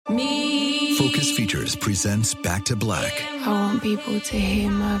Me. Focus Features presents Back to Black. I want people to hear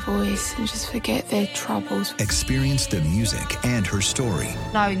my voice and just forget their troubles. Experience the music and her story.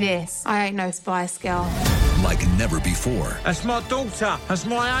 Know this. I ain't no Spice Girl. Like never before. That's my daughter. That's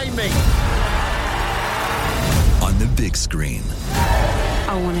my Amy. On the big screen.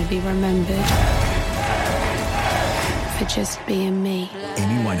 I want to be remembered for just being me.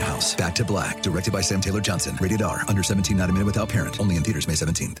 Amy Winehouse, Back to Black. Directed by Sam Taylor Johnson. Rated R. Under 17, not a minute without parent. Only in theaters May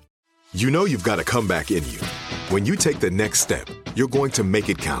 17th. You know you've got a comeback in you. When you take the next step, you're going to make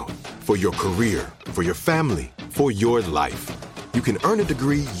it count. For your career, for your family, for your life. You can earn a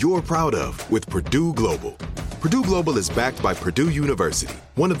degree you're proud of with Purdue Global. Purdue Global is backed by Purdue University,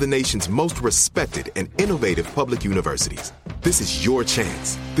 one of the nation's most respected and innovative public universities. This is your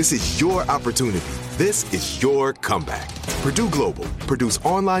chance. This is your opportunity. This is your comeback. Purdue Global, Purdue's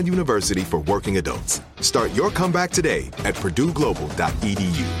online university for working adults. Start your comeback today at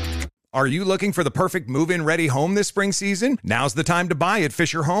purdueglobal.edu. Are you looking for the perfect move-in ready home this spring season? Now's the time to buy at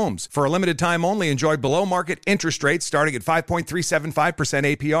Fisher Homes. For a limited time only, enjoy below-market interest rates starting at 5.375%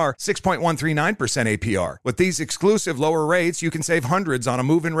 APR, 6.139% APR. With these exclusive lower rates, you can save hundreds on a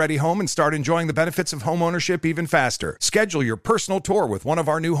move-in ready home and start enjoying the benefits of home ownership even faster. Schedule your personal tour with one of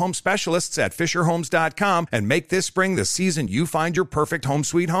our new home specialists at FisherHomes.com and make this spring the season you find your perfect home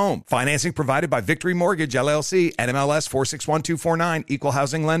sweet home. Financing provided by Victory Mortgage, LLC, NMLS 461249, Equal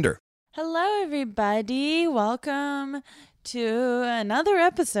Housing Lender. Hello, everybody. Welcome to another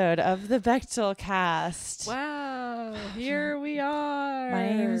episode of the Bechtel Cast. Wow, here we are. My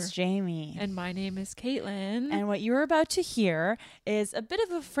name is Jamie. And my name is Caitlin. And what you're about to hear is a bit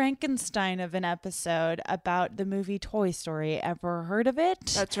of a Frankenstein of an episode about the movie Toy Story. Ever heard of it?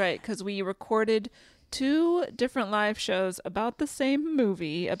 That's right, because we recorded 2 different live shows about the same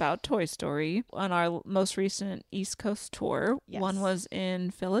movie, about Toy Story, on our most recent East Coast tour. Yes. One was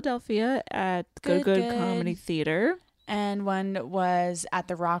in Philadelphia at Good Comedy Theater. And one was at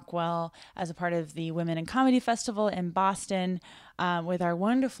the Rockwell as a part of the Women in Comedy Festival in Boston with our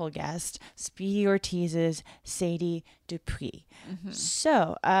wonderful guest, Speedy Ortiz's Sadie Dupuis. Mm-hmm.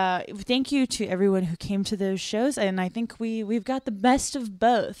 So thank you to everyone who came to those shows. And I think we've got the best of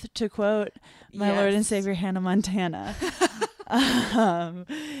both, to quote my Lord and Savior Hannah Montana.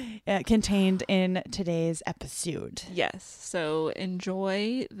 Contained in today's episode. Yes, so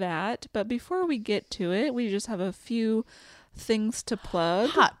enjoy that. But before we get to it, we just have a few things to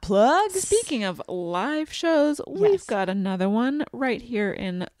plug. Hot plugs. Speaking of live shows, we've got another one right here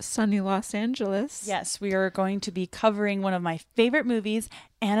in sunny Los Angeles. Yes, we are going to be covering one of my favorite movies,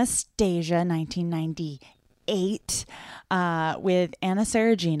 Anastasia, 1998, with Anna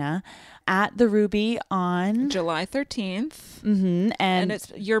Saragina at the Ruby on July 13th. Mm-hmm. And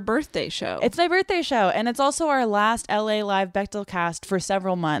it's your birthday show. It's my birthday show. And it's also our last LA Live Bechtel Cast for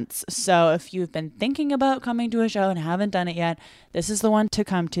several months. So if you've been thinking about coming to a show and haven't done it yet, this is the one to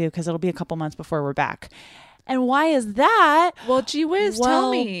come to, because it'll be a couple months before we're back. And why is that? Well, gee whiz, tell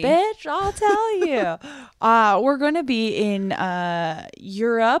me. Bitch, I'll tell you. We're going to be in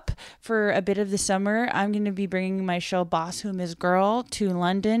Europe for a bit of the summer. I'm going to be bringing my show Boss Whom Is Girl to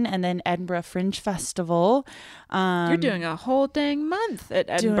London and then Edinburgh Fringe Festival. You're doing a whole dang month at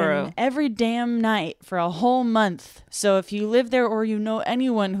Edinburgh. Doing every damn night for a whole month. So if you live there or you know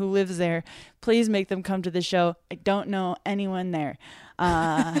anyone who lives there, please make them come to the show. I don't know anyone there.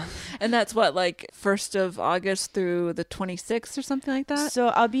 And that's what, like 1st of August through the 26th or something like that? So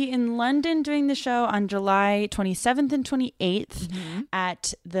I'll be in London doing the show on July 27th and 28th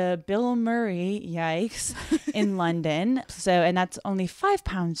at the Bill Murray, yikes, in London. So, and that's only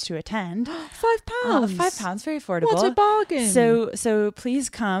 £5 to attend. £5? £5, very affordable. What a bargain. So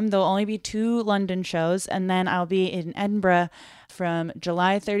please come. There'll only be 2 London shows, and then I'll be in Edinburgh from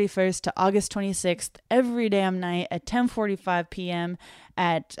July 31st to August 26th every damn night at 10:45 p.m.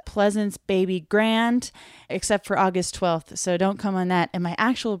 at Pleasance Baby Grand, except for August 12th. So don't come on that. And my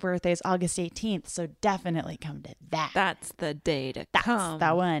actual birthday is August 18th. So definitely come to that. That's the day to come. That's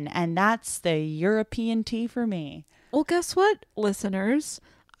that one. And that's the European tea for me. Well, guess what, listeners?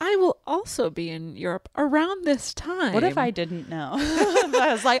 I will also be in Europe around this time. What if I didn't know?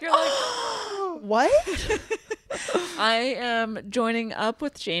 I was like, you're like, what? I am joining up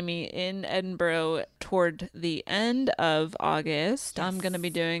with Jamie in Edinburgh toward the end of August. Yes. I'm going to be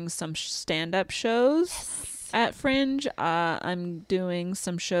doing some stand-up shows at Fringe. I'm doing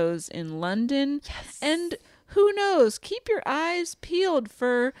some shows in London. Yes. And who knows? Keep your eyes peeled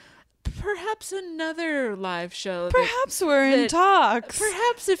for perhaps another live show. Perhaps we're in talks.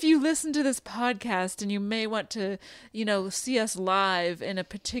 Perhaps if you listen to this podcast and you may want to, see us live in a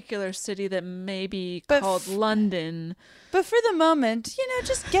particular city that may be called London. But for the moment,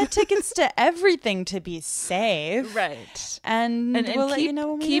 just get tickets to everything to be safe. Right. And we'll let you know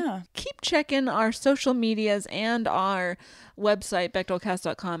when we know. Keep checking our social medias and our website,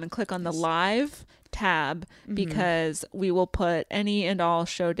 bechdelcast.com, and click on the live tab, because we will put any and all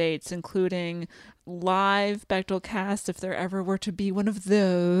show dates, including live Bechdelcast, if there ever were to be one of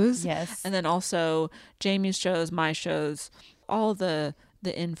those. Yes. And then also Jamie's shows, my shows, all the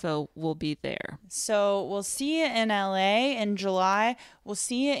info will be there. So we'll see you in LA in July. We'll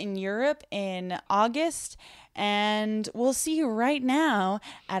see you in Europe in August. And we'll see you right now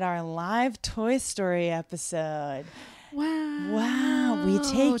at our live Toy Story episode. Wow. We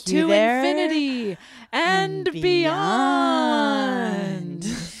take you to there. infinity and beyond.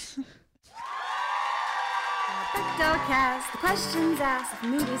 Bechdelcast, the questions asked if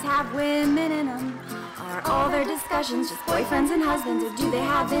movies have women in them. Are all their discussions just boyfriends and husbands, or do they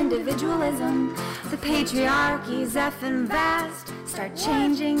have individualism? The patriarchy's effing vast. Start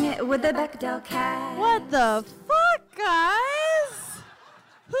changing it with the Bechdelcast. What the fuck, guys?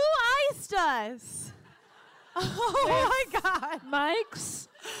 Who iced us? Oh my God. Mike's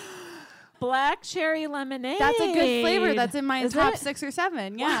black cherry lemonade. That's a good flavor. That's in my Is top it? 6 or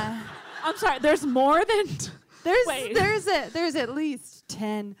 7. Yeah. I'm sorry. There's more than... There's at least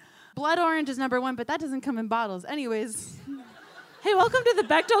 10. Blood orange is number 1, but that doesn't come in bottles. Anyways. Hey, welcome to the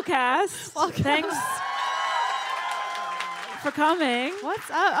Bechdelcast. Welcome. Thanks for coming.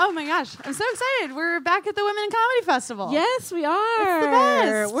 What's up? Oh my gosh. I'm so excited. We're back at the Women in Comedy Festival. Yes, we are. It's the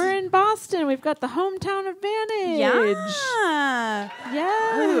best. We're in Boston. We've got the hometown advantage. Yeah.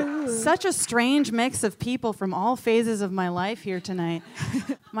 Yeah. Such a strange mix of people from all phases of my life here tonight.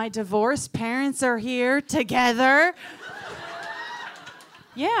 My divorced parents are here together.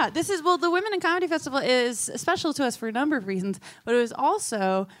 Yeah, the Women in Comedy Festival is special to us for a number of reasons, but it was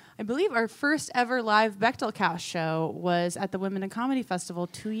also, I believe, our first ever live Bechdelcast show was at the Women in Comedy Festival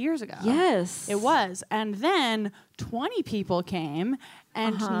 2 years ago. Yes. It was. And then 20 people came,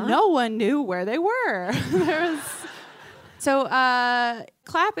 and no one knew where they were. So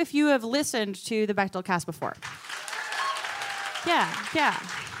clap if you have listened to the Bechdelcast before. Yeah.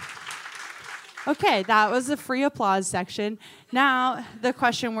 Okay, that was the free applause section. Now, the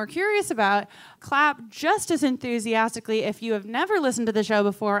question we're curious about, clap just as enthusiastically if you have never listened to the show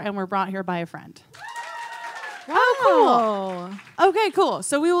before and were brought here by a friend. Wow. Oh, cool. Okay, cool.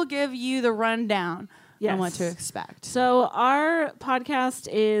 So we will give you the rundown on what to expect. So our podcast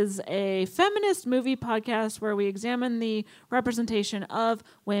is a feminist movie podcast where we examine the representation of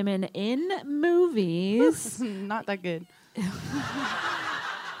women in movies. Not that good.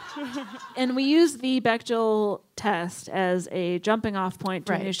 And we use the Bechdel test as a jumping off point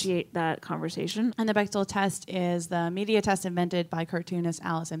to Right. initiate that conversation. And the Bechdel test is the media test invented by cartoonist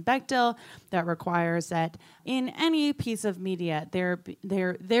Alison Bechdel that requires that in any piece of media there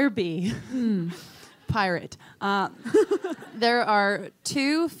be pirate. There are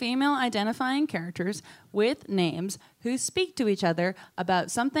 2 female identifying characters with names who speak to each other about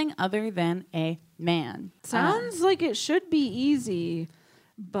something other than a man. Sounds like it should be easy.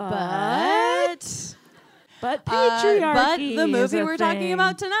 But patriarchy. But the movie is a we're talking thing.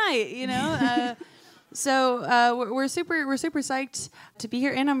 about tonight, So we're super psyched to be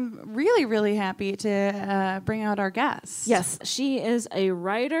here, and I'm really, really happy to bring out our guest. Yes, she is a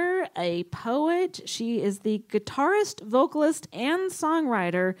writer, a poet. She is the guitarist, vocalist, and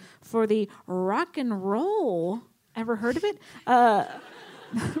songwriter for the rock and roll. Ever heard of it?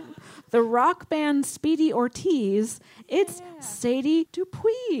 The rock band Speedy Ortiz. It's Sadie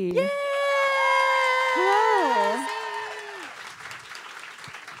Dupuis. Yay! Hello.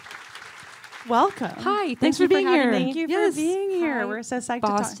 Welcome. Hi, Thanks for being having here. me. Thank you Yes. for being here. Hi, We're so psyched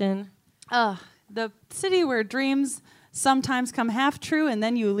Boston. to talk. The city where dreams sometimes come half true and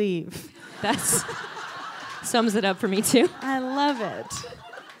then you leave. That's sums it up for me too. I love it.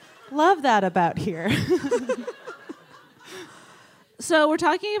 Love that about here. So we're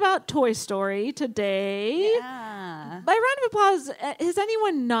talking about Toy Story today. Yeah. By round of applause, has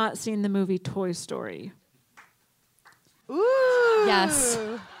anyone not seen the movie Toy Story? Ooh. Yes.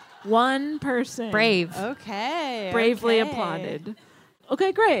 One person. Brave. Okay. Bravely okay. applauded.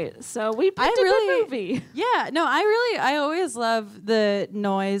 Okay, great. So we picked a really- good movie. Yeah, no, I always love the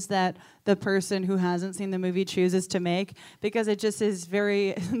noise that the person who hasn't seen the movie chooses to make, because it just is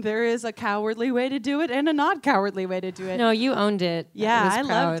there is a cowardly way to do it and a not cowardly way to do it. No, you owned it. Yeah, I was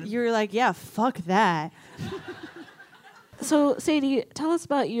proud. loved, you were like, yeah, fuck that. So, Sadie, tell us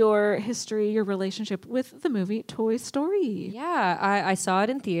about your history, your relationship with the movie Toy Story. Yeah, I saw it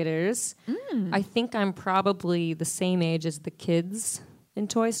in theaters. I think I'm probably the same age as the kids in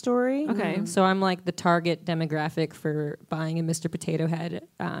Toy Story. Okay. So I'm like the target demographic for buying a Mr. Potato Head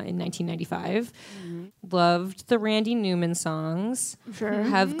in 1995. Loved the Randy Newman songs. Sure.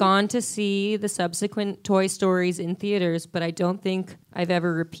 Have gone to see the subsequent Toy Stories in theaters, but I don't think I've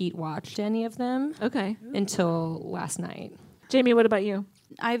ever repeat watched any of them. Okay. Until last night. Jamie, what about you?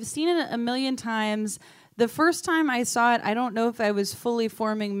 I've seen it a million times. The first time I saw it, I don't know if I was fully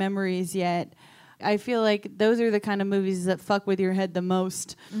forming memories yet. I feel like those are the kind of movies that fuck with your head the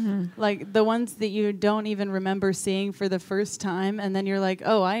most. Like the ones that you don't even remember seeing for the first time, and then you're like,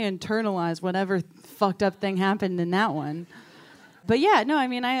 oh, I internalized whatever fucked up thing happened in that one. But yeah, no, I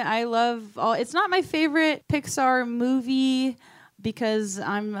mean, I love all. It's not my favorite Pixar movie because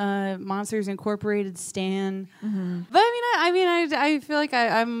I'm a Monsters Incorporated stan. But I feel like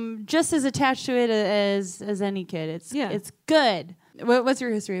I'm just as attached to it as any kid. It's good. What's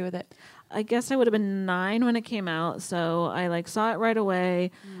your history with it? I guess I would have been 9 when it came out, so I saw it right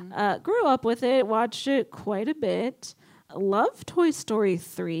away. Grew up with it, watched it quite a bit. Love Toy Story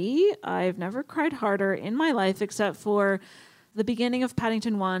 3. I've never cried harder in my life except for the beginning of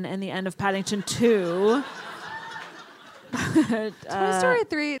Paddington 1 and the end of Paddington 2. Toy Story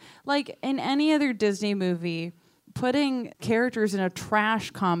 3, like in any other Disney movie, putting characters in a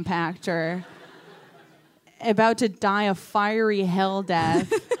trash compactor about to die a fiery hell death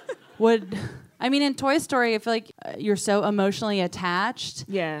in Toy Story, I feel like you're so emotionally attached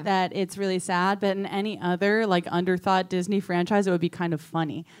that it's really sad. But in any other underthought Disney franchise, it would be kind of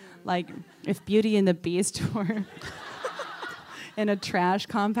funny. Like if Beauty and the Beast were in a trash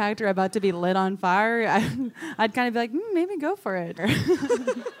compactor about to be lit on fire, I'd kind of be like, maybe go for it.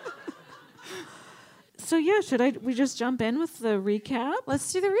 So yeah, we just jump in with the recap?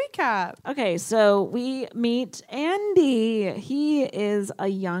 Let's do the recap. Okay, so we meet Andy. He is a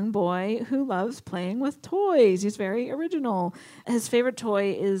young boy who loves playing with toys. He's very original. His favorite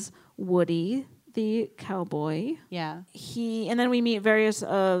toy is Woody, the cowboy. Yeah. And then we meet various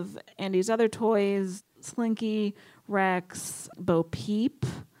of Andy's other toys: Slinky, Rex, Bo Peep,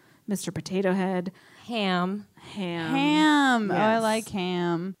 Mr. Potato Head, Ham. Yes. Oh, I like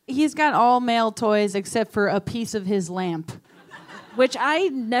Ham. He's got all male toys except for a piece of his lamp. Which I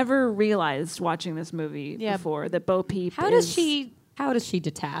never realized watching this movie before, that Bo Peep How does she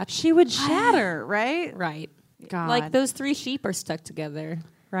detach? She would shatter, right? Right. God. Like those 3 sheep are stuck together.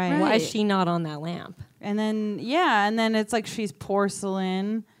 Right. Why is she not on that lamp? And then it's like she's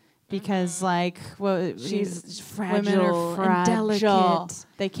porcelain. Because she's fragile, and delicate.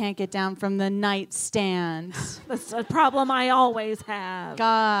 They can't get down from the nightstand. That's a problem I always have.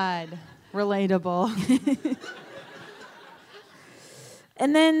 God, relatable.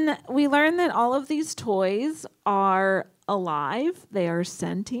 And then we learn that all of these toys are alive. They are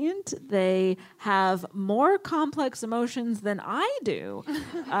sentient. They have more complex emotions than I do.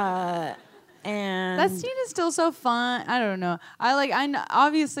 And that scene is still so fun. I don't know.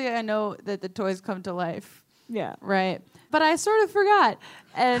 Obviously I know that the toys come to life. Yeah. Right. But I sort of forgot.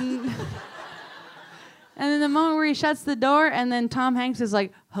 And and then the moment where he shuts the door and then Tom Hanks is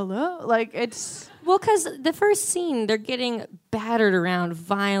like, hello? Like it's Well, because the first scene, they're getting battered around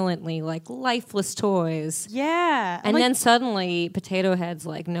violently, like lifeless toys. Yeah. And then suddenly Potato Head's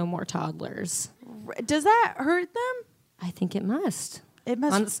like, no more toddlers. Does that hurt them? I think it must. It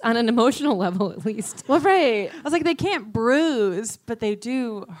must on an emotional level, at least. Well, right. I was like, they can't bruise, but they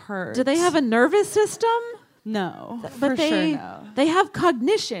do hurt. Do they have a nervous system? No, but they have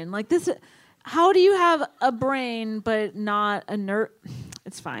cognition. Like this. How do you have a brain but not a nerve?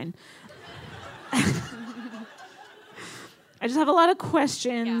 It's fine. I just have a lot of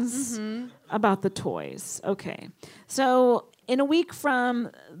questions about the toys. Okay, so in a week from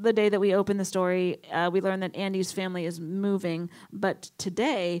the day that we open the story, we learn that Andy's family is moving, but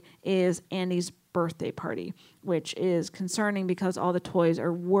today is Andy's birthday party, which is concerning because all the toys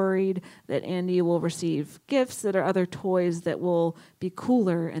are worried that Andy will receive gifts that are other toys that will be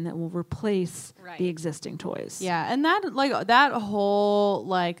cooler and that will replace the existing toys. Yeah, and that whole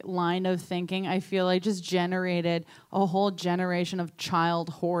line of thinking, I feel like just generated a whole generation of child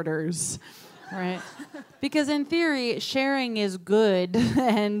hoarders. Right. Because in theory, sharing is good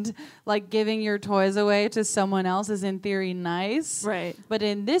and giving your toys away to someone else is in theory nice. Right. But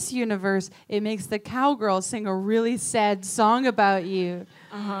in this universe, it makes the cowgirl sing a really sad song about you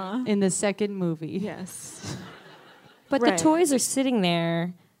in the second movie. Yes. But the toys are sitting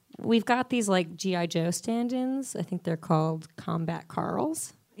there. We've got these G.I. Joe stand-ins. I think they're called Combat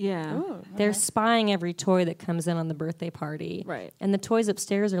Carls. Yeah. Ooh, They're spying every toy that comes in on the birthday party. Right. And the toys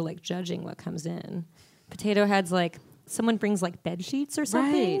upstairs are like judging what comes in. Potato Head's like, someone brings like bed sheets or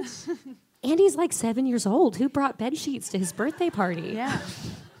something. Right. Andy's like 7 years old. Who brought bed sheets to his birthday party? Yeah.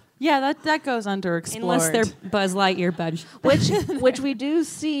 Yeah, that goes underexplored. Unless they're Buzz Lightyear bed Which we do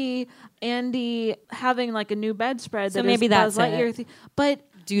see Andy having like a new bedspread. So that maybe is that's Buzz Lightyear it. But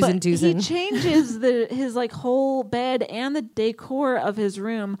Doosin' he doosin'. changes his like whole bed and the decor of his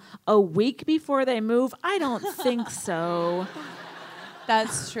room a week before they move. I don't think so.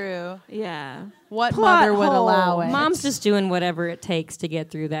 That's true. Yeah. What Plot mother would hole. allow it? Mom's just doing whatever it takes to get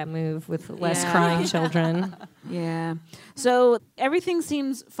through that move with less Yeah. crying children. Yeah. So everything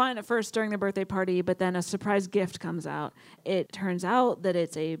seems fine at first during the birthday party, but then a surprise gift comes out. It turns out that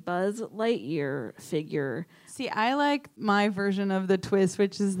it's a Buzz Lightyear figure. See, I like my version of the twist,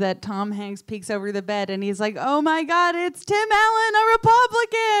 which is that Tom Hanks peeks over the bed and he's like, "Oh my God, it's Tim Allen, a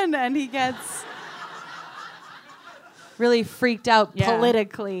Republican!" And he gets really freaked out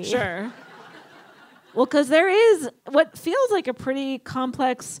politically. Sure. Well, because there is what feels like a pretty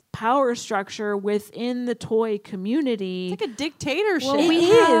complex power structure within the toy community. It's like a dictatorship. Well,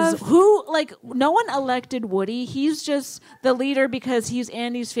 it is. Who, like, no one elected Woody. He's just the leader because he's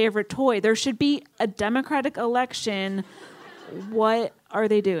Andy's favorite toy. There should be a democratic election. What are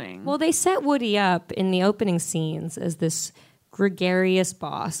they doing? Well, they set Woody up in the opening scenes as this gregarious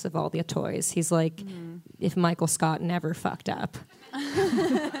boss of all the toys. He's like, if Michael Scott never fucked up.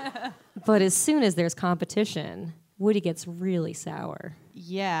 But as soon as there's competition, Woody gets really sour.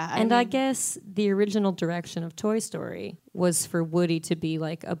 Yeah. I guess the original direction of Toy Story was for Woody to be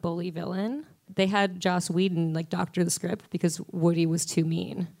like a bully villain. They had Joss Whedon like doctor the script because Woody was too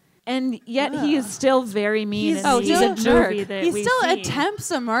mean. And yet he is still very mean. He's in he's the a jerk. movie that He we still see.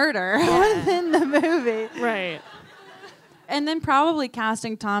 attempts a murder within the movie. Right. And then probably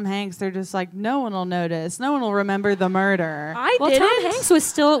casting Tom Hanks, they're just like, no one will notice. No one will remember the murder. Well, Tom Hanks was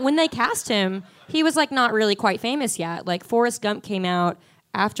still, when they cast him, he was like not really quite famous yet. Like Forrest Gump came out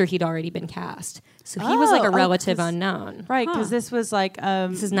after he'd already been cast. So he was like a relative unknown. Right, because this was like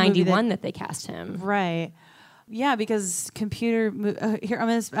this is 91 that they cast him. Right. Yeah, because here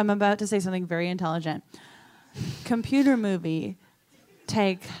I'm about to say something very intelligent. Computer movie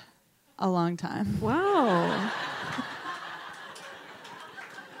take a long time. Wow.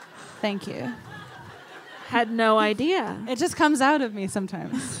 Thank you. Had no idea. It just comes out of me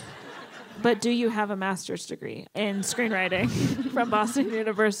sometimes. But do you have a master's degree in screenwriting from Boston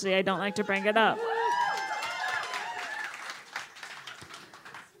University? I don't like to bring it up.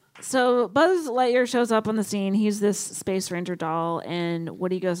 So Buzz Lightyear shows up on the scene. He's this Space Ranger doll, and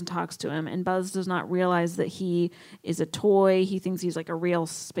Woody goes and talks to him. And Buzz does not realize that he is a toy. He thinks he's like a real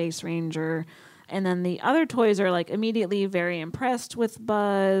Space Ranger. And then the other toys are like immediately very impressed with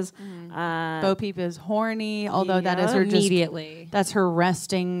Buzz. Bo Peep is horny, although that is her immediately. That's her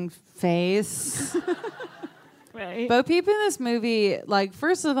resting face. Right. Bo Peep in this movie, like,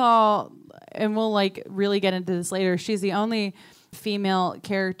 first of all, and we'll like really get into this later, she's the only female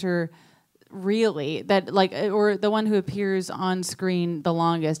character really that like, or the one who appears on screen the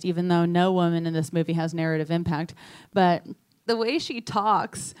longest, even though no woman in this movie has narrative impact. But the way she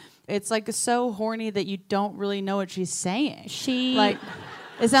talks, it's like so horny that you don't really know what she's saying. She like,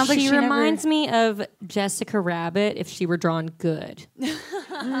 it sounds like she reminds me of Jessica Rabbit if she were drawn good.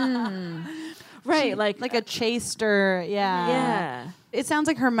 Right, like a chaster, yeah. Yeah. It sounds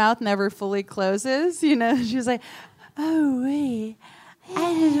like her mouth never fully closes, you know? She's like, "Oh, wait,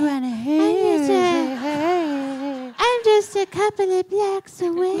 I just want to hear. I'm just a couple of blocks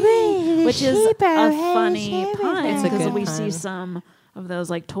away." Which is a funny pun It's a because good we pun. see some of those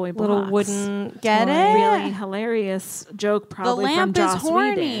like toy Little blocks. wooden Get toy. it? Really hilarious joke The probably lamp from is Joss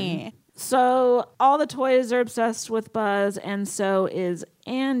horny. Whedon. So all the toys are obsessed with Buzz, and so is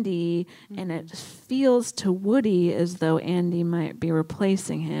Andy, and it feels to Woody as though Andy might be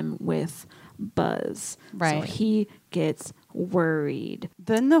replacing him with Buzz. Right. So he gets worried.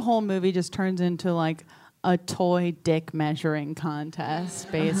 Then the whole movie just turns into like a toy dick measuring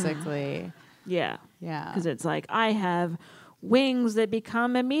contest, basically. Yeah. Yeah. Because it's like, I have wings that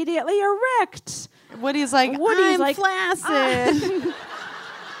become immediately erect. Woody's like, Woody's I'm like, flaccid.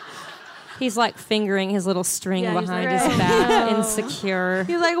 He's like fingering his little string Yeah, he's behind like, his "Oh, back, no." insecure,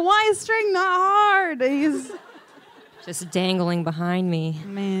 He's like, why is string not hard? He's, just dangling behind me.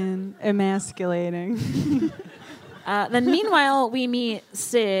 man, emasculating. Then meanwhile, we meet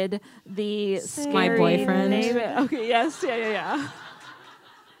Sid, the My scary boyfriend. neighbor. Okay, yes, yeah.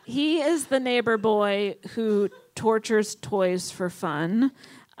 He is the neighbor boy who tortures toys for fun.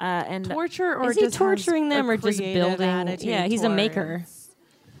 And Torture or Is he just torturing has them a or just creative building? attitude Yeah, he's a towards- maker.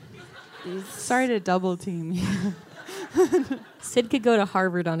 Sorry to double team you. Sid could go to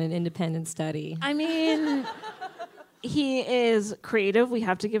Harvard on an independent study. I mean, he is creative. We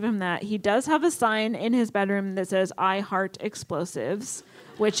have to give him that. He does have a sign in his bedroom that says, "I heart explosives,"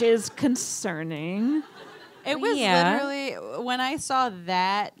 which is concerning. It was literally, when I saw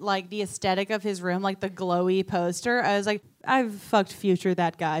that, like the aesthetic of his room, like the glowy poster, I was like, I've fucked Future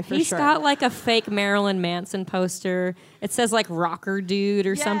that guy for He's sure. got like a fake Marilyn Manson poster. It says like rocker dude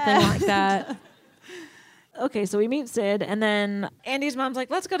or something like that. Okay, so we meet Sid, and then Andy's mom's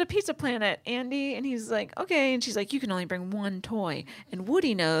like, "Let's go to Pizza Planet, Andy." And he's like, "Okay." And she's like, "You can only bring one toy." And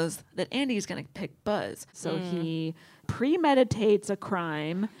Woody knows that Andy's going to pick Buzz. So he premeditates a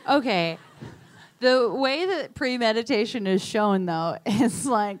crime. Okay. The way that premeditation is shown, though, is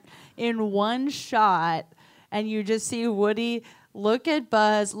like in one shot, and you just see Woody look at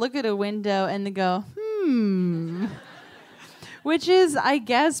Buzz, look at a window, and then go, which is, I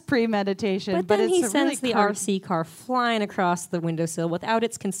guess, premeditation. But then it's he a sends really the RC car flying across the windowsill without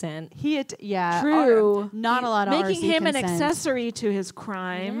its consent. True. Not a lot of making RC him an consent. accessory to his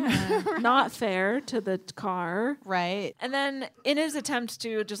crime. Not fair to the car. Right. And then in his attempt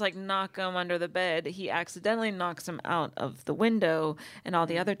to just like knock him under the bed, he accidentally knocks him out of the window, and all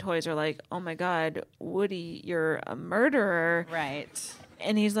the other toys are like, "Oh my God, Woody, you're a murderer." Right.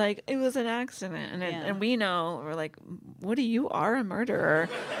 And he's like, "It was an accident." And we know, we're like, "Woody, you are a murderer."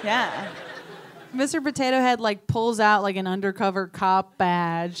 Yeah. Mr. Potato Head like pulls out like an undercover cop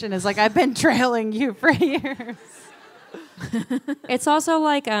badge and is like, "I've been trailing you for years." It's also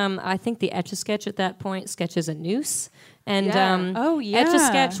like I think the Etch-a-Sketch at that point sketches a noose. And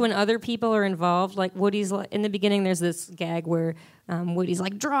Etch-a-Sketch, when other people are involved, like Woody's in the beginning, there's this gag where Woody's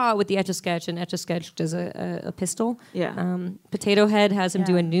like, "Draw" with the Etch-a-Sketch, and Etch-a-Sketch does a pistol. Yeah. Potato Head has him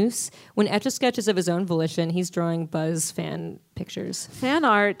do a noose. When Etch-a-Sketch is of his own volition, he's drawing Buzz fan pictures. Fan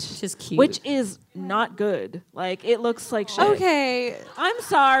art. Which is cute. Which is not good. Like, it looks like shit. Okay. I'm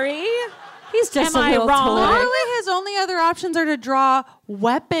sorry. He's just Am a I little wrong? toy. Literally, his only other options are to draw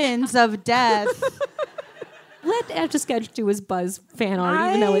weapons of death. Let Etch-a-Sketch do his Buzz fan art,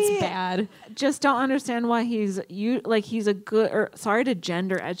 even though it's bad. Just don't understand why he's a good. Or sorry to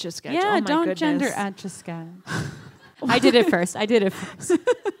gender Etch-a-Sketch. Yeah, oh my don't goodness. gender Etch-a-Sketch. I did it first.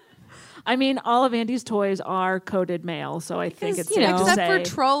 I mean, all of Andy's toys are coded male, so I think it's safe to Except say. for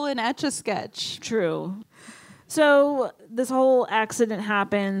Troll and Etch-a-Sketch. True. So this whole accident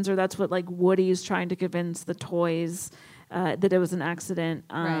happens, or that's what like Woody's trying to convince the toys that it was an accident.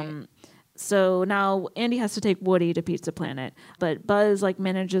 Right. So now Andy has to take Woody to Pizza Planet, but Buzz like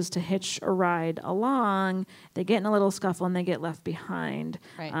manages to hitch a ride along. They get in a little scuffle and they get left behind.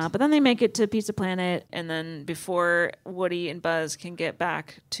 Right. But then they make it to Pizza Planet, and then before Woody and Buzz can get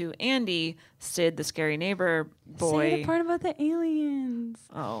back to Andy, Sid, the scary neighbor boy. Say the part about the aliens.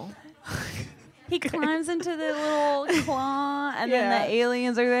 Oh. He climbs into the little claw, and then the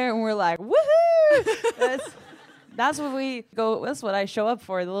aliens are there, and we're like, woohoo! That's what we go. That's what I show up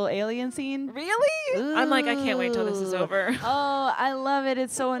for. The little alien scene. Really? Ooh. I'm like, I can't wait till this is over. Oh, I love it.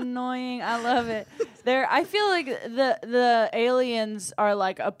 It's so annoying. I love it. I feel like the aliens are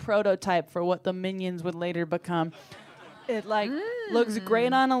like a prototype for what the minions would later become. It like looks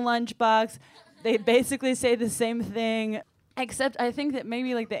great on a lunchbox. They basically say the same thing, except I think that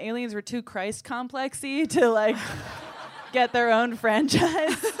maybe like the aliens were too Christ complexy to like get their own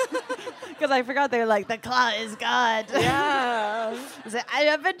franchise. Because I forgot they're like, the claw is God. Yeah. I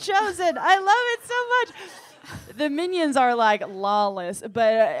have been chosen. I love it so much. The minions are like lawless,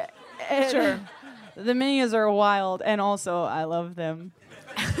 but Sure. The minions are wild, and also I love them.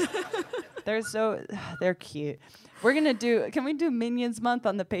 They're cute. Can we do Minions Month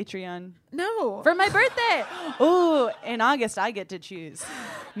on the Patreon? No. For my birthday. Ooh, in August I get to choose.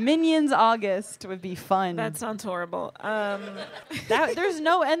 Minions August would be fun. That sounds horrible. And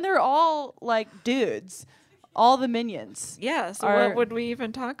they're all like dudes. All the minions. Yeah, so what would we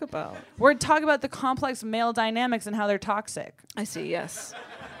even talk about? We're talking about the complex male dynamics and how they're toxic. I see, yes.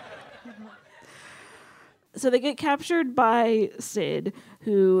 So they get captured by Sid,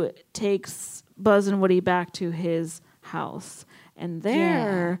 who takes Buzz and Woody back to his house. And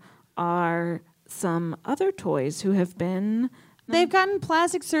there are some other toys who have been... They've gotten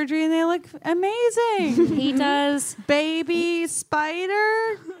plastic surgery and they look amazing. He does. Baby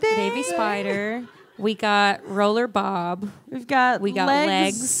spider thing. Baby spider. We got Roller Bob. We got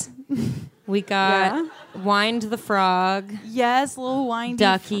legs. We got Wind the Frog. Yes, little windy.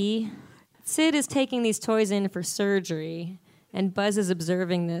 Ducky. Sid is taking these toys in for surgery, and Buzz is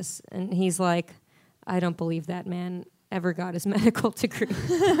observing this, and he's like, I don't believe that man ever got his medical degree.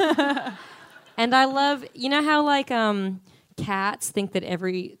 And I love, you know how like cats think that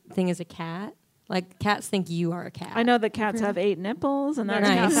everything is a cat. Like, cats think you are a cat. I know that cats have 8 nipples, and that's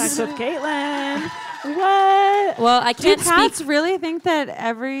Nice. facts with Caitlin. What? Well, I can't Do cats speak. really think that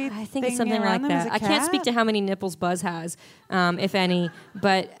everything I think it's something like around them is that. a I can't cat? speak to how many nipples Buzz has, if any,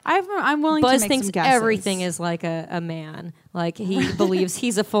 but I'm willing Buzz to make thinks some guesses. everything is like a man. Like, he believes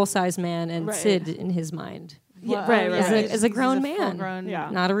he's a full-size man, and Right. Sid, in his mind, Yeah, right. is a grown man.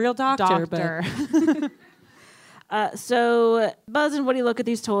 Not a real doctor. So Buzz and Woody look at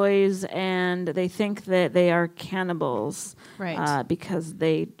these toys and they think that they are cannibals, right? Because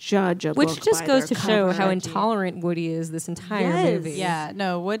they judge a Which book just by goes their to show cover. how intolerant Woody is this entire movie. Yeah,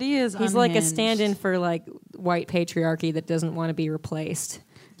 no, Woody is. He's like a stand-in for like white patriarchy that doesn't want to be replaced.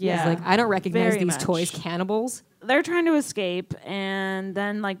 Yeah, he's like, I don't recognize Very these much. toys cannibals. They're trying to escape, and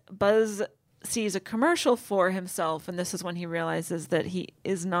then like Buzz sees a commercial for himself, and this is when he realizes that he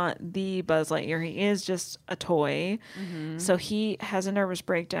is not the Buzz Lightyear. He is just a toy. So he has a nervous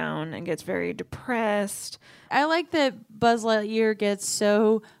breakdown and gets very depressed. I like that Buzz Lightyear gets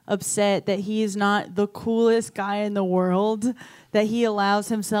so upset that he is not the coolest guy in the world that he allows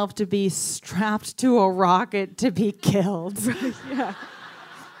himself to be strapped to a rocket to be killed. Yeah.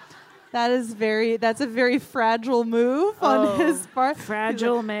 That's a very fragile move on his part.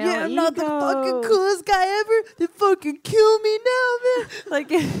 Fragile male Yeah, I'm not the ego. fucking coolest guy ever. They fucking kill me now, man. Like,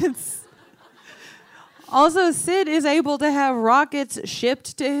 it's... Also, Sid is able to have rockets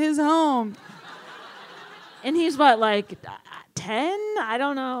shipped to his home. And he's what, like 10? I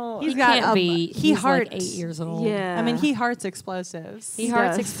don't know. He can't be. He's hearts. like 8 years old. Yeah. I mean, he hearts explosives. He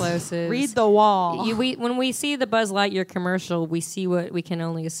hearts does. explosives. Read the wall. When we see the Buzz Lightyear commercial, we see what we can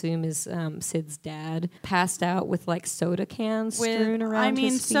only assume is Sid's dad passed out with like soda cans strewn around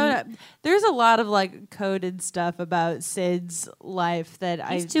his feet. There's a lot of like coded stuff about Sid's life that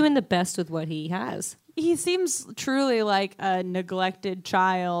He's doing the best with what he has. He seems truly like a neglected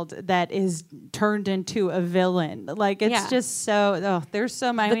child that is turned into a villain. Like, it's just so... there's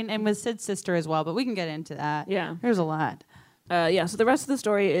so many... I mean, and with Sid's sister as well, but we can get into that. Yeah. There's a lot. So the rest of the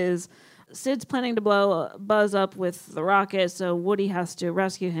story is Sid's planning to blow Buzz up with the rocket, so Woody has to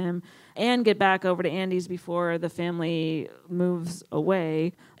rescue him and get back over to Andy's before the family moves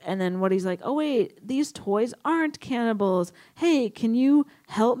away. And then Woody's like, oh, wait, these toys aren't cannibals. Hey, can you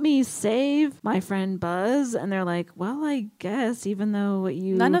help me save my friend Buzz? And they're like, well, I guess, even though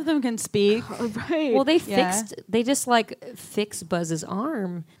you... None of them can speak. Right. Well, they just like fix Buzz's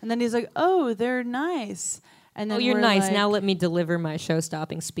arm. And then he's like, oh, they're nice. And then you're we're nice. like- Now let me deliver my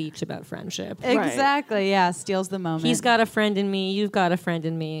show-stopping speech about friendship. Exactly. Yeah, steals the moment. He's got a friend in me. You've got a friend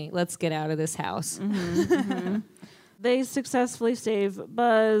in me. Let's get out of this house. They successfully save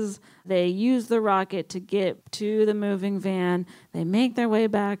Buzz. They use the rocket to get to the moving van. They make their way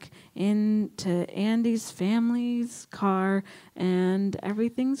back into Andy's family's car, and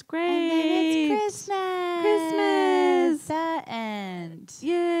everything's great. And then it's Christmas. The end.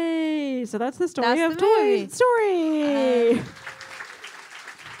 Yay! So that's the story That's of the movie. Toy Story.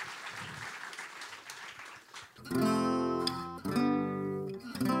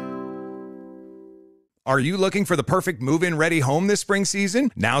 Are you looking for the perfect move-in ready home this spring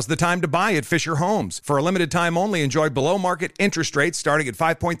season? Now's the time to buy at Fisher Homes. For a limited time only, enjoy below-market interest rates starting at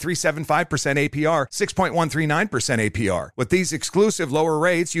 5.375% APR, 6.139% APR. With these exclusive lower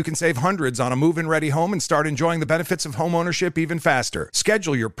rates, you can save hundreds on a move-in ready home and start enjoying the benefits of home ownership even faster.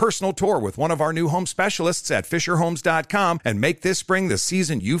 Schedule your personal tour with one of our new home specialists at FisherHomes.com and make this spring the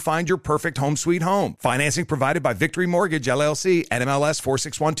season you find your perfect home sweet home. Financing provided by Victory Mortgage, LLC, NMLS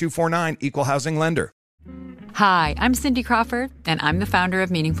 461249, Equal Housing Lender. Hi, I'm Cindy Crawford, and I'm the founder of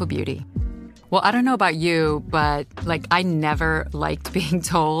Meaningful Beauty. Well, I don't know about you, but I never liked being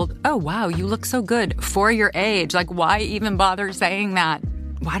told, oh, wow, you look so good for your age. Why even bother saying that?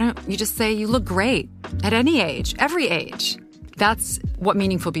 Why don't you just say you look great at any age, every age? That's what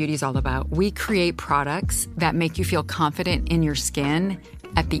Meaningful Beauty is all about. We create products that make you feel confident in your skin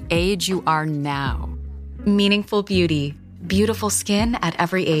at the age you are now. Meaningful Beauty. Beautiful skin at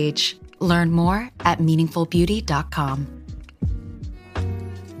every age. Learn more at meaningfulbeauty.com.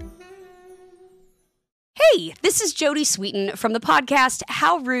 Hey, this is Jodie Sweetin from the podcast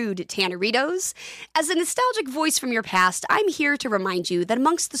How Rude, Tanneritos. As a nostalgic voice from your past, I'm here to remind you that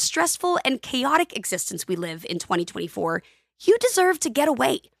amongst the stressful and chaotic existence we live in 2024, you deserve to get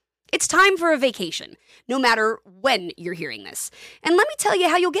away. It's time for a vacation, no matter when you're hearing this. And let me tell you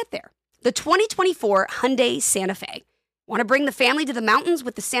how you'll get there. The 2024 Hyundai Santa Fe. Want to bring the family to the mountains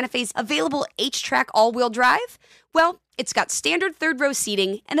with the Santa Fe's available H-Track all-wheel drive? Well, it's got standard third-row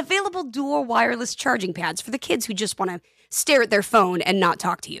seating and available dual wireless charging pads for the kids who just want to stare at their phone and not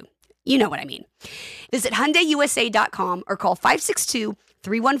talk to you. You know what I mean. Visit HyundaiUSA.com or call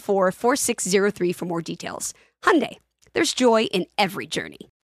 562-314-4603 for more details. Hyundai, there's joy in every journey.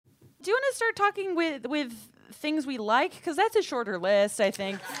 Do you want to start talking with things we like? Because that's a shorter list, I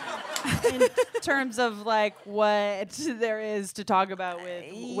think, in terms of like what there is to talk about with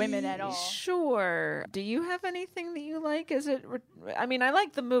women at all. Sure. Do you have anything that you like? I mean, I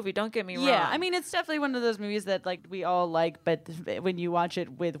like the movie, don't get me wrong. Yeah, I mean, it's definitely one of those movies that like we all like, but when you watch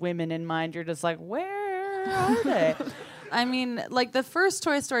it with women in mind, you're just like, where are they? I mean, like the first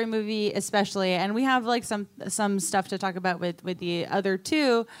Toy Story movie especially, and we have like some stuff to talk about with the other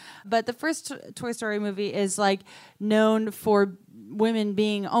two, but the first Toy Story movie is like known for women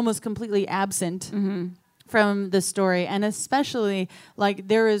being almost completely absent from the story, and especially like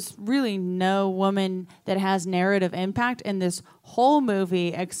there is really no woman that has narrative impact in this whole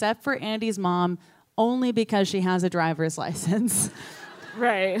movie except for Andy's mom, only because she has a driver's license.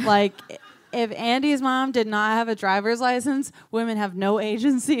 Right. Like, if Andy's mom did not have a driver's license, women have no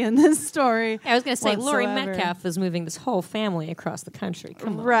agency in this story. I was going to say, Laurie whatsoever. Metcalf is moving this whole family across the country.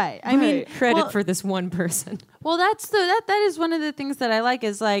 Come on. Right. I mean, credit for this one person. Well, that is one of the things that I like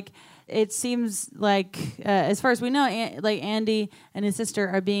is like, it seems like, as far as we know, like Andy and his sister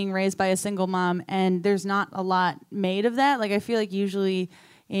are being raised by a single mom, and there's not a lot made of that. Like, I feel like usually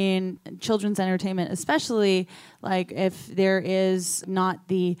in children's entertainment, especially like if there is not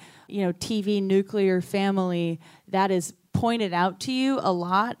the, TV nuclear family that is pointed out to you a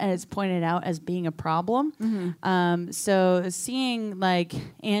lot and it's pointed out as being a problem. So seeing like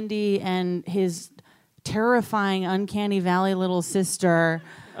Andy and his terrifying uncanny valley little sister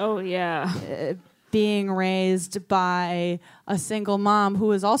being raised by a single mom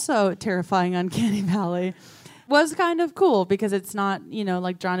who is also terrifying uncanny valley was kind of cool because it's not,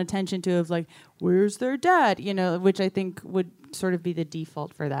 like drawn attention to of like, where's their dad? Which I think would sort of be the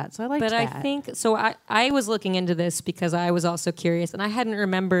default for that. So I like that. But I think, so I was looking into this because I was also curious, and I hadn't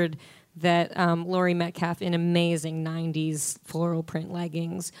remembered that Laurie Metcalf in amazing 90s floral print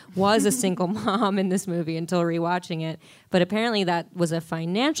leggings was a single mom in this movie until rewatching it. But apparently that was a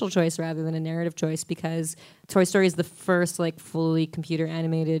financial choice rather than a narrative choice because Toy Story is the first like fully computer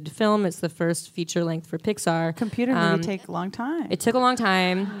animated film. It's the first feature length for Pixar. Computer movie take a long time. It took a long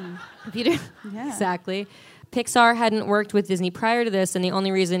time. Computer, exactly. Pixar hadn't worked with Disney prior to this, and the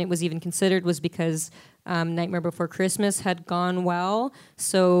only reason it was even considered was because Nightmare Before Christmas had gone well.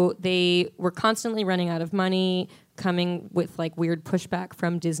 So they were constantly running out of money, coming with like weird pushback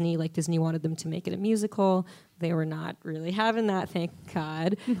from Disney. Like Disney wanted them to make it a musical. They were not really having that, thank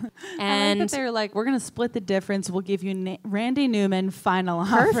God. And I like that they were like, we're going to split the difference. We'll give you Randy Newman final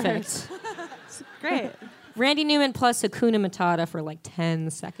offer. Perfect. Great. Randy Newman plus Hakuna Matata for like 10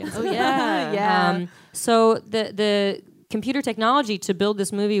 seconds. Oh, yeah. Yeah. So the computer technology to build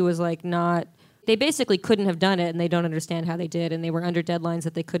this movie was like not... They basically couldn't have done it, and they don't understand how they did, and they were under deadlines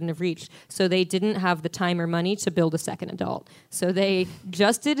that they couldn't have reached. So they didn't have the time or money to build a second adult. So they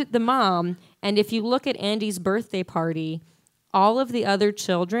just did the mom, and if you look at Andy's birthday party, all of the other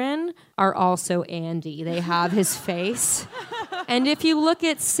children are also Andy. They have his face. And if you look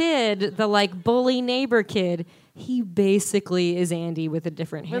at Sid, the like bully neighbor kid, he basically is Andy with a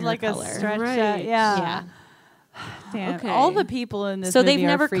different hair with like color. A stretch right. Yeah. Damn. Okay. All the people in this so movie they've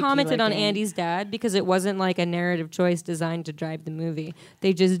never commented looking. on Andy's dad because it wasn't like a narrative choice designed to drive the movie.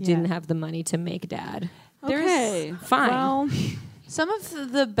 They just didn't have the money to make dad. Okay. Fine. Well, some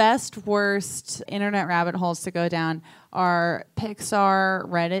of the best, worst internet rabbit holes to go down are Pixar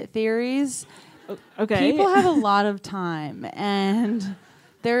Reddit theories. Okay. People have a lot of time, and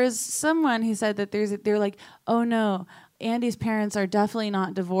there is someone who said that they're like, oh no, Andy's parents are definitely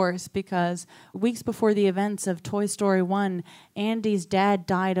not divorced because weeks before the events of Toy Story 1, Andy's dad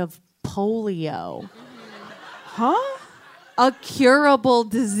died of polio. Huh? A curable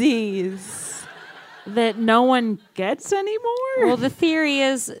disease that no one gets anymore? Well, the theory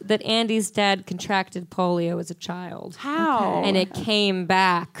is that Andy's dad contracted polio as a child. How? Okay. And it came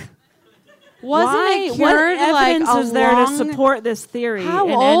back. Wasn't it cured? What evidence like is there to support this theory How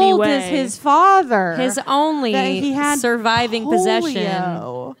in old any way? is his father? His only he had surviving polio.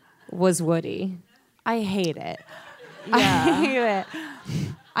 possession was Woody. I hate it. Yeah. I hate it.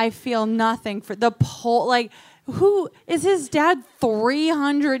 I feel nothing for the like, who is his dad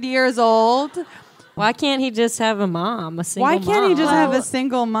 300 years old? Why can't he just have a mom, a single Why mom? can't he just have a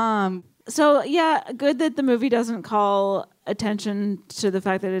single mom? So, yeah, good that the movie doesn't call attention to the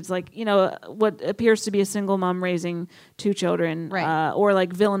fact that it's like, what appears to be a single mom raising two children, right. Or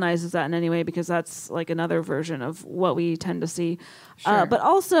like villainizes that in any way, because that's like another version of what we tend to see. Sure. But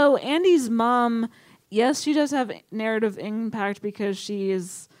also Andy's mom, yes, she does have narrative impact because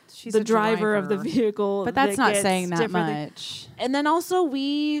she's She's the a driver of the vehicle. But that's not gets saying that different much. And then also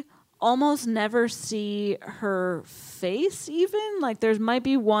we almost never see her face even. Like there might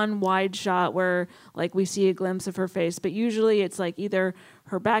be one wide shot where like we see a glimpse of her face, but usually it's like either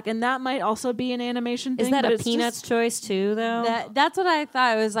her back, and that might also be an animation thing. Is that a Peanuts choice too, though? That's what I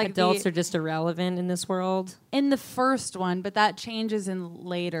thought. It was like adults are just irrelevant in this world. In the first one, but that changes in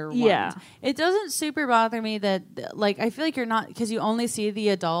later ones. Yeah. It doesn't super bother me that, like, I feel like you're not, because you only see the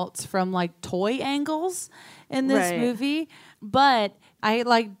adults from, like, toy angles in this movie. But I,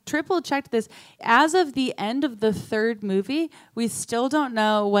 like, triple checked this. As of the end of the third movie, we still don't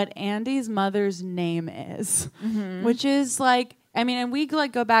know what Andy's mother's name is, which is, like, I mean, and we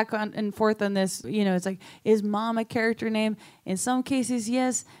like go back on and forth on this. You know, it's like, is mom a character name? In some cases,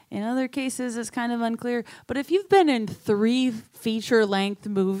 yes. In other cases, it's kind of unclear. But if you've been in 3 feature-length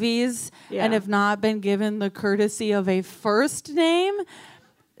movies and have not been given the courtesy of a first name,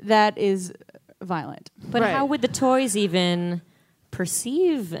 that is violent. But how would the toys even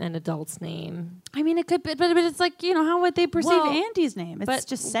perceive an adult's name? I mean, it could be, but it's like, you know, how would they perceive Andy's name? It's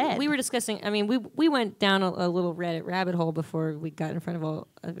just said. We were discussing, I mean, we went down a little Reddit rabbit hole before we got in front of all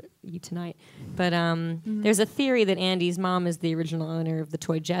of you tonight. But there's a theory that Andy's mom is the original owner of the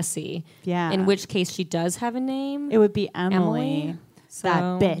toy Jessie. Yeah. In which case she does have a name. It would be Emily.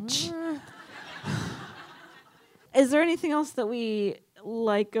 That bitch. Is there anything else that we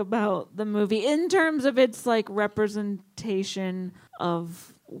like about the movie in terms of its like representation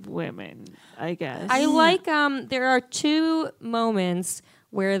of women, I guess? I like there are 2 moments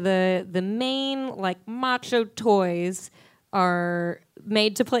where the main like macho toys are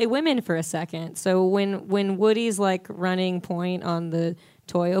made to play women for a second. So when Woody's like running point on the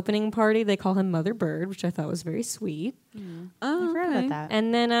toy opening party, they call him Mother Bird, which I thought was very sweet. Oh, I forgot about that.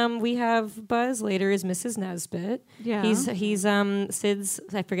 And then we have Buzz later as Mrs. Nesbit. Yeah. He's Sid's,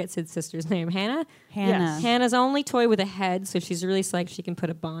 I forget Sid's sister's name, Hannah? Hannah. Yes. Hannah's only toy with a head, so she's really psyched she can put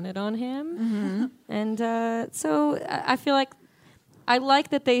a bonnet on him. And so I feel like I like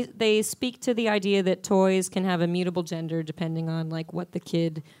that they speak to the idea that toys can have a mutable gender depending on like what the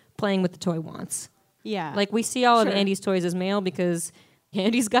kid playing with the toy wants. Yeah. Like we see all of Andy's toys as male because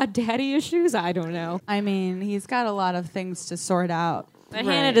Andy's got daddy issues? I don't know. I mean, he's got a lot of things to sort out. But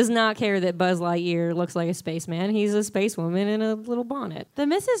Hannah does not care that Buzz Lightyear looks like a spaceman. He's a space woman in a little bonnet. The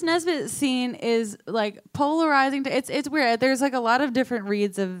Mrs. Nesbit scene is like polarizing. It's weird. There's like a lot of different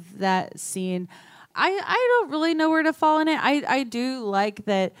reads of that scene. I don't really know where to fall in it. I do like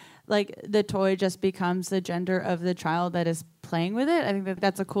that, like the toy just becomes the gender of the child that is playing with it. I think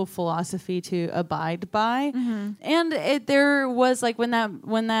that's a cool philosophy to abide by. And there was like when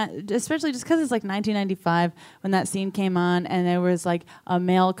that especially just because it's like 1995 when that scene came on and there was like a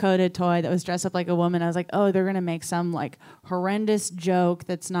male coded toy that was dressed up like a woman. I was like, oh, they're gonna make some like horrendous joke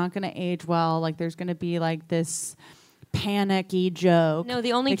that's not gonna age well. Like there's gonna be like this panicky joke. No,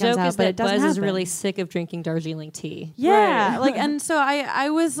 the only joke is that Buzz is really sick of drinking Darjeeling tea. Yeah, like, and so I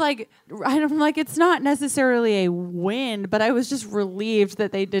was like, I'm like, it's not necessarily a win, but I was just relieved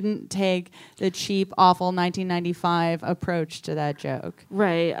that they didn't take the cheap, awful 1995 approach to that joke.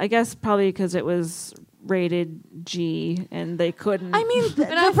 Right. I guess probably because it was rated G and they couldn't. I mean,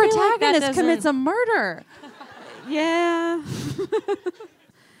 the protagonist commits a murder. Yeah.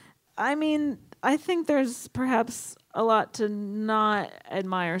 I mean, I think there's perhaps a lot to not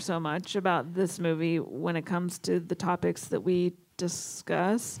admire so much about this movie when it comes to the topics that we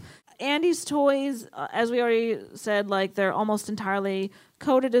discuss. Andy's toys, as we already said, like they're almost entirely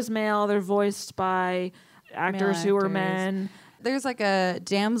coded as male. They're voiced by actors who are men. There's like a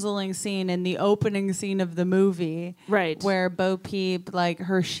damseling scene in the opening scene of the movie, right, where Bo Peep, like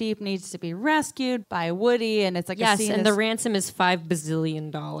her sheep needs to be rescued by Woody, and it's like yes, a scene and the ransom is $5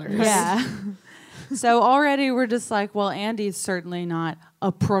 bazillion. Yeah. So already we're just like, well, Andy's certainly not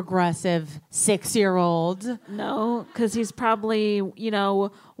a progressive 6-year-old. No, because he's probably, you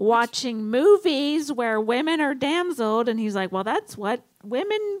know, watching movies where women are damseled, and he's like, well, that's what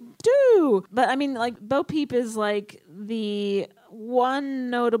women do. But I mean, like, Bo Peep is like the one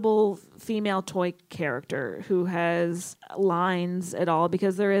notable female toy character who has lines at all,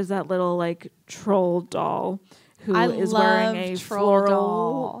 because there is that little like troll doll who is wearing a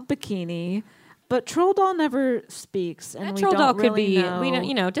floral bikini. But Troll Doll never speaks, and that we Troll don't Doll really could be, know. we don't,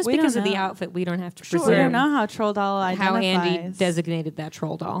 you know, just because of the outfit, we don't have to presume. We don't know how Troll Doll identifies. How Andy designated that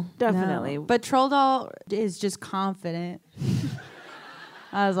Troll Doll. Definitely. No. But Troll Doll is just confident.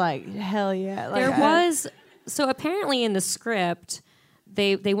 I was like, hell yeah. Like, there was, so apparently in the script,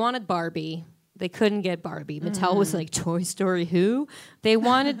 they wanted Barbie. They couldn't get Barbie. Mattel was like, Toy Story who? They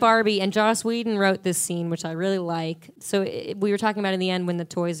wanted Barbie, and Joss Whedon wrote this scene, which I really like. So we were talking about in the end when the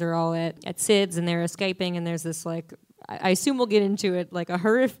toys are all at Sid's and they're escaping, and there's this like, I assume we'll get into it, like a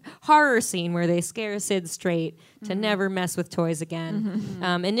horror scene where they scare Sid straight to never mess with toys again.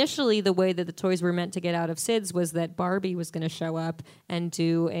 Initially, the way that the toys were meant to get out of Sid's was that Barbie was going to show up and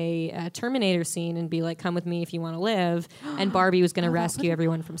do a Terminator scene and be like, come with me if you want to live. And Barbie was going to rescue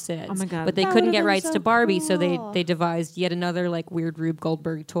everyone from Sid's. Oh my God. But they couldn't get rights to Barbie, so they devised yet another like weird Rube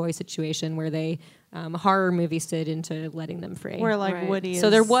Goldberg toy situation where they horror movie Sid into letting them free. Where like Woody is so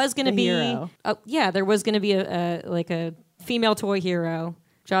there was going to be there was going to be a female toy hero.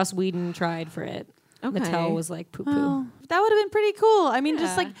 Joss Whedon tried for it. Okay. Mattel was like poo poo. Well, that would have been pretty cool. I mean,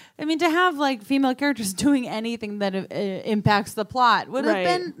 just like to have like female characters doing anything that impacts the plot would have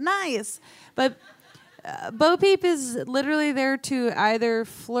been nice. But Bo Peep is literally there to either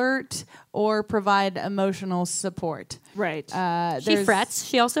flirt or provide emotional support. Right. She frets.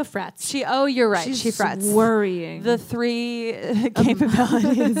 She also frets. You're right. She frets. Worrying. The three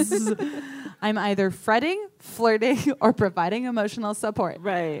capabilities. I'm either fretting, flirting, or providing emotional support.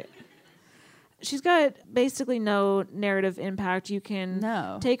 Right. She's got basically no narrative impact. You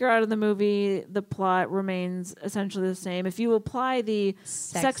can take her out of the movie. The plot remains essentially the same. If you apply the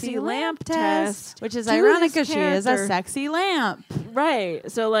sexy lamp test, which is ironic because she is a sexy lamp.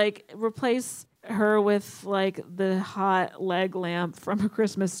 Right. So, like, replace her with, like, the hot leg lamp from A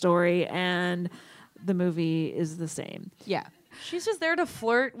Christmas Story, and the movie is the same. Yeah. She's just there to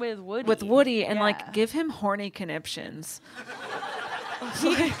flirt with Woody. With Woody and, like, give him horny conniptions.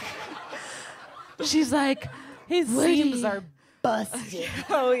 Like... She's like, his seams are busted.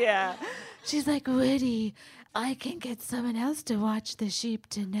 Oh, yeah. She's like, Woody, I can get someone else to watch the sheep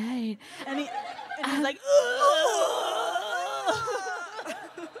tonight. And he's like,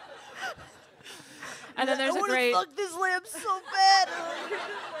 and then there's a great... fuck this lamp so bad.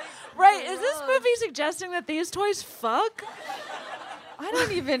 Right, is this movie suggesting that these toys fuck? I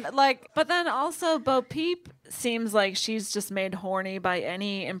don't even, like... But then also, Bo Peep seems like she's just made horny by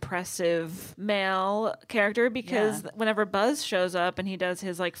any impressive male character, because whenever Buzz shows up and he does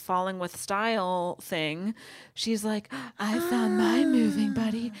his, like, falling with style thing, she's like, I found my moving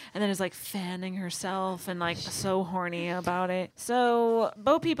buddy. And then is, like, fanning herself and, like, so horny about it. So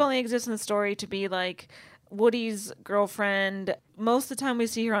Bo Peep only exists in the story to be, like... Woody's girlfriend. Most of the time we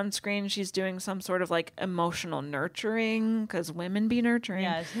see her on screen, she's doing some sort of like emotional nurturing, because women be nurturing.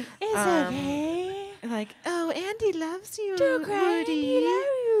 Yeah, it's okay. Like, oh, Andy loves you. Don't cry, Woody.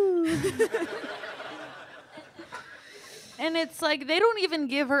 Andy love you. And it's like they don't even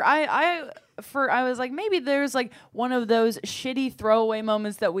give her. I was like, maybe there's like one of those shitty throwaway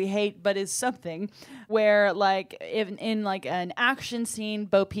moments that we hate, but is something where like in like an action scene,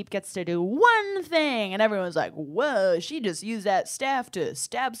 Bo Peep gets to do one thing, and everyone's like, whoa, she just used that staff to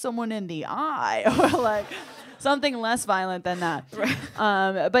stab someone in the eye, or like something less violent than that.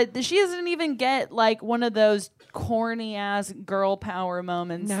 Right. But she doesn't even get like one of those corny ass girl power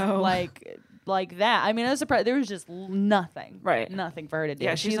moments. No. Like that. I mean, I was surprised. There was just nothing. Right. Nothing for her to do.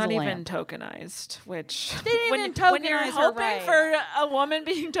 Yeah, she's not even tokenized, which... when you're hoping for a woman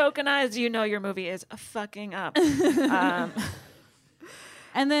being tokenized, you know your movie is fucking up.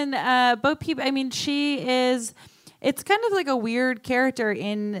 And then Bo Peep, I mean, she is... It's kind of like a weird character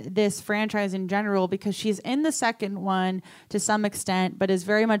in this franchise in general, because she's in the second one to some extent, but is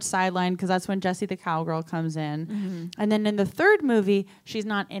very much sidelined because that's when Jessie the Cowgirl comes in. Mm-hmm. And then in the third movie, she's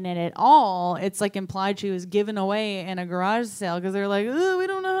not in it at all. It's like implied she was given away in a garage sale because they're like, oh, we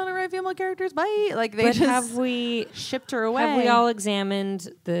don't know how to write female characters. Bye. Like they have we shipped her away. Have we all examined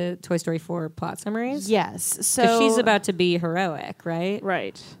the Toy Story 4 plot summaries? Yes. So she's about to be heroic, right?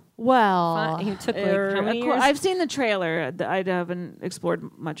 Right. Well, he took like how many years? I've seen the trailer. I haven't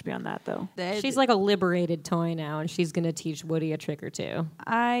explored much beyond that, though. She's like a liberated toy now, and she's going to teach Woody a trick or two.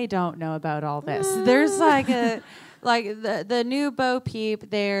 I don't know about all this. There's like the new Bo Peep.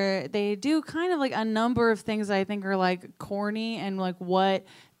 They do kind of like a number of things I think are like corny and like what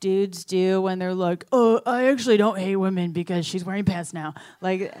dudes do when they're like, oh, I actually don't hate women because she's wearing pants now.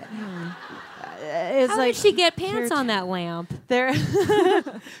 Like. It's how like, did she get pants on that lamp?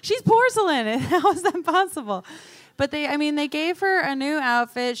 She's porcelain. How is that possible? But they gave her a new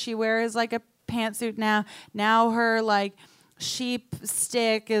outfit. She wears like a pantsuit now. Now her like sheep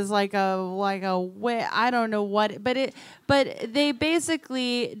stick is like a I don't know what. But they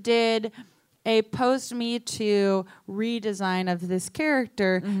basically did a post-Me Too redesign of this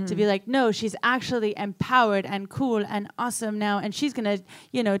character to be like, no, she's actually empowered and cool and awesome now, and she's gonna,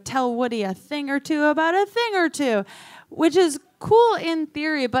 tell Woody a thing or two about a thing or two, which is cool in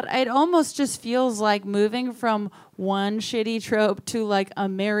theory, but it almost just feels like moving from one shitty trope to like a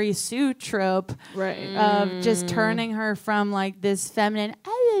Mary Sue trope, right? Of just turning her from like this feminine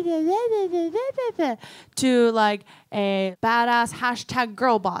to like a badass hashtag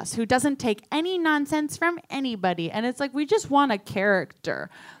girl boss who doesn't take any nonsense from anybody. And it's like, we just want a character.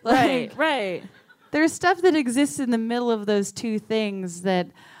 Like, right. There's stuff that exists in the middle of those two things that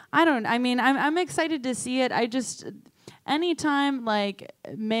I'm excited to see it. Anytime like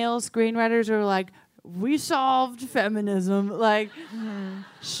male screenwriters are like, we solved feminism, like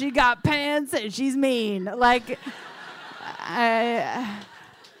she got pants and she's mean, like I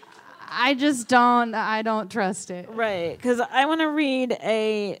don't trust it. Right, because I want to read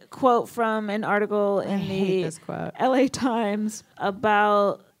a quote from an article in the LA Times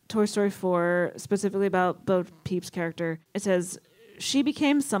about Toy Story 4, specifically about Bo Peep's character. It says, she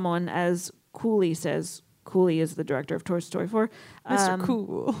became someone, as Cooley says. Cooley is the director of Toy Story 4. Mr.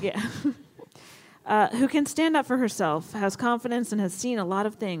 Cool. Yeah. Who can stand up for herself, has confidence, and has seen a lot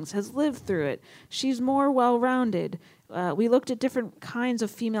of things, has lived through it. She's more well-rounded. We looked at different kinds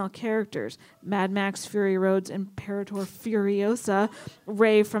of female characters. Mad Max, Fury Road's Imperator Furiosa,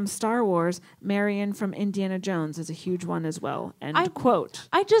 Rey from Star Wars, Marion from Indiana Jones is a huge one as well. End quote.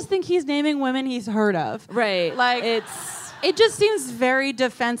 I just think he's naming women he's heard of. Right. Like, it just seems very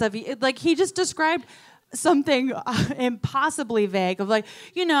defensive. Like, he just described something impossibly vague of like,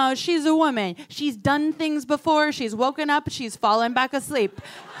 she's a woman. She's done things before. She's woken up. She's fallen back asleep.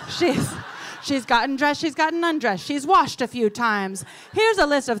 She's gotten dressed. She's gotten undressed. She's washed a few times. Here's a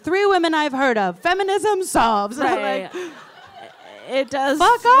list of 3 women I've heard of. Feminism solves. Right. Like, it does.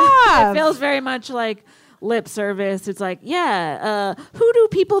 Fuck off. It feels very much like lip service. It's like, who do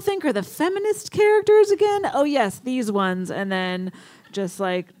people think are the feminist characters again? Oh, yes, these ones. And then just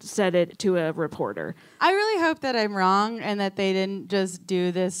like said it to a reporter. I really hope that I'm wrong and that they didn't just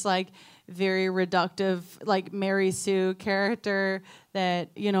do this like very reductive like Mary Sue character that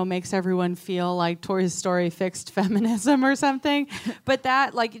makes everyone feel like Toy Story fixed feminism or something. But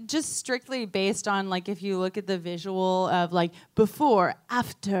that like just strictly based on like if you look at the visual of like before,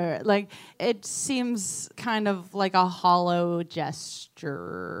 after, like it seems kind of like a hollow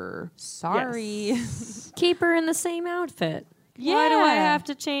gesture. Sorry. Yes. Keep her in the same outfit. Yeah. Why do I have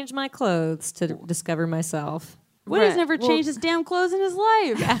to change my clothes to discover myself? Woody's never changed his damn clothes in his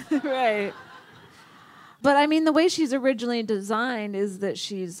life. Right. But I mean, the way she's originally designed is that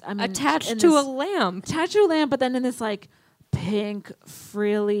she's attached to a lamp. Attached to a lamp, but then in this like pink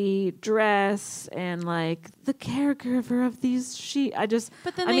frilly dress and like the caregiver of these sheep. I don't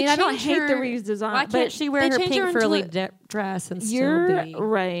hate the redesign. Why can't she wear her pink frilly dress and still be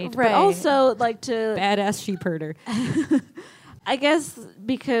right? But also like to badass sheep herder. I guess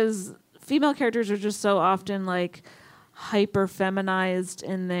because female characters are just so often like hyper feminized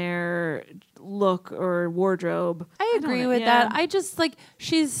in their look or wardrobe. I agree with that. I just like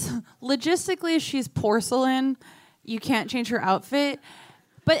she's porcelain. You can't change her outfit.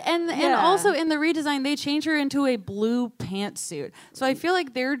 But and also in the redesign they change her into a blue pantsuit. So I feel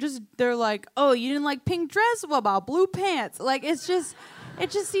like they're like, "Oh, you didn't like pink dress? What about blue pants?" Like it just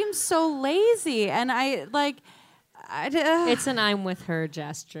seems so lazy, and it's an I'm with her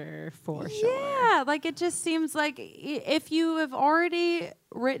gesture for sure. Yeah, like it just seems like if you have already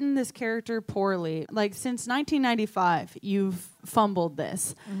written this character poorly, like since 1995, you've fumbled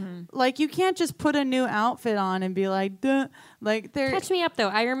this. Mm-hmm. Like you can't just put a new outfit on and be like, duh. Like catch me up though.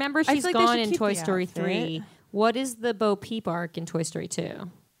 I remember she's gone in Toy Story 3. What is the Bo Peep arc in Toy Story 2?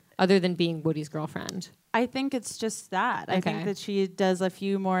 Other than being Woody's girlfriend? I think it's just that. Okay. I think that she does a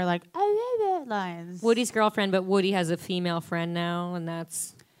few more like lines. Woody's girlfriend, but Woody has a female friend now, and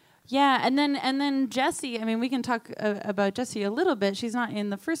that's and then Jessie. I mean, we can talk about Jessie a little bit. She's not in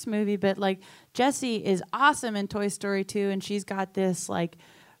the first movie, but like Jessie is awesome in Toy Story 2, and she's got this like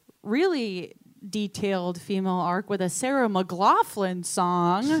really detailed female arc with a Sarah McLachlan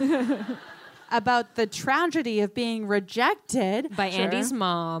song. About the tragedy of being rejected by Andy's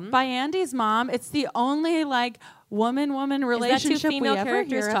mom. It's the only like woman-woman relationship is that two female we ever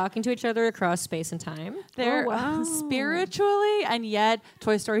characters hear. talking to each other across space and time. They're spiritually, and yet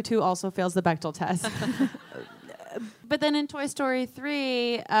Toy Story 2 also fails the Bechdel test. But then in Toy Story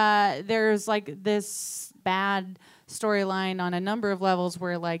 3, there's like this bad storyline on a number of levels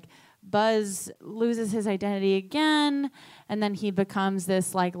where like Buzz loses his identity again, and then he becomes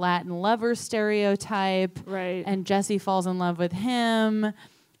this like Latin lover stereotype. Right. And Jessie falls in love with him.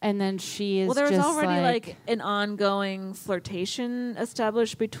 And then she is there was just already like an ongoing flirtation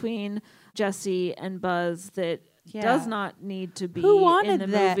established between Jesse and Buzz that does not need to be in the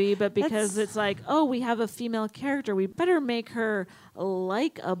movie, but because it's like, oh, we have a female character, we better make her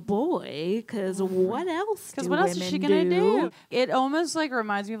like a boy, because what else is she gonna do? It almost like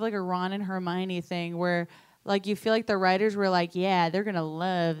reminds me of like a Ron and Hermione thing where like you feel like the writers were like, yeah, they're gonna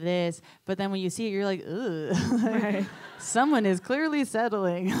love this, but then when you see it, you're like, ugh. Like, someone is clearly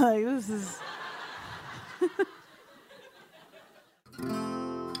settling. Like, this is...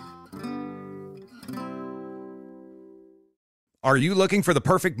 Are you looking for the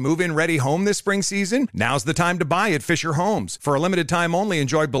perfect move-in ready home this spring season? Now's the time to buy at Fisher Homes. For a limited time only,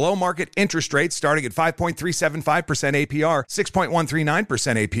 enjoy below-market interest rates starting at 5.375% APR,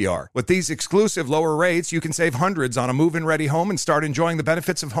 6.139% APR. With these exclusive lower rates, you can save hundreds on a move-in ready home and start enjoying the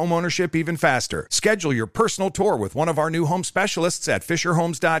benefits of home ownership even faster. Schedule your personal tour with one of our new home specialists at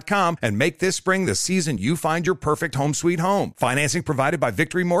FisherHomes.com and make this spring the season you find your perfect home sweet home. Financing provided by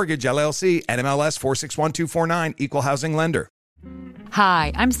Victory Mortgage, LLC, NMLS 461249, Equal Housing Lender.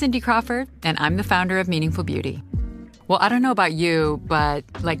 Hi, I'm Cindy Crawford, and I'm the founder of Meaningful Beauty. Well, I don't know about you, but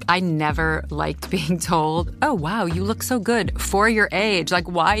I never liked being told, oh, wow, you look so good for your age. Like,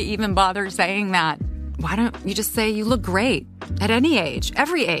 why even bother saying that? Why don't you just say you look great at any age,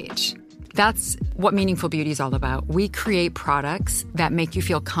 every age? That's what Meaningful Beauty is all about. We create products that make you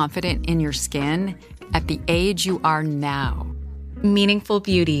feel confident in your skin at the age you are now. Meaningful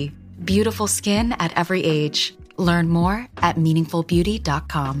Beauty. Beautiful skin at every age. Learn more at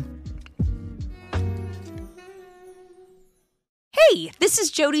meaningfulbeauty.com. Hey, this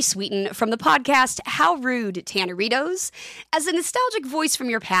is Jodie Sweetin from the podcast How Rude, Tanneritos. As a nostalgic voice from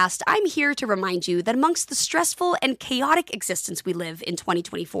your past, I'm here to remind you that amongst the stressful and chaotic existence we live in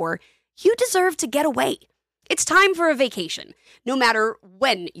 2024, you deserve to get away. It's time for a vacation, no matter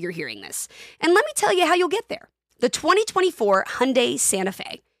when you're hearing this. And let me tell you how you'll get there. The 2024 Hyundai Santa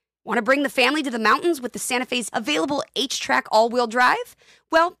Fe. Want to bring the family to the mountains with the Santa Fe's available H-Track all-wheel drive?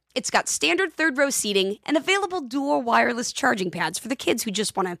 Well, it's got standard third-row seating and available dual wireless charging pads for the kids who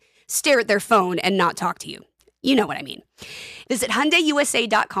just want to stare at their phone and not talk to you. You know what I mean. Visit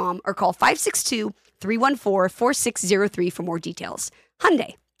HyundaiUSA.com or call 562-314-4603 for more details.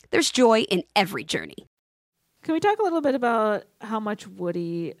 Hyundai, there's joy in every journey. Can we talk a little bit about how much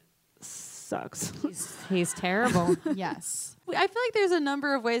Woody sucks? He's terrible. Yes. I feel like there's a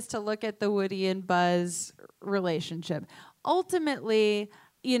number of ways to look at the Woody and Buzz relationship. Ultimately,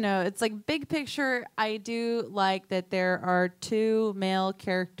 it's like big picture, I do like that there are two male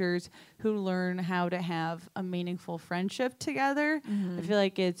characters who learn how to have a meaningful friendship together. Mm-hmm. I feel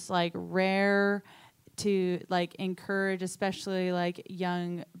like it's like rare to like encourage, especially like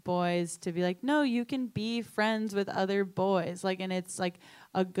young boys, to be like, no, you can be friends with other boys. Like, and it's like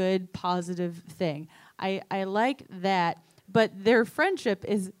a good positive thing. I like that. But their friendship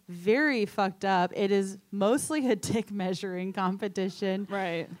is very fucked up. It is mostly a dick measuring competition.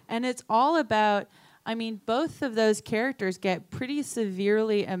 Right. And it's all about, both of those characters get pretty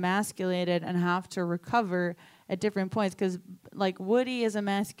severely emasculated and have to recover at different points. Because, like, Woody is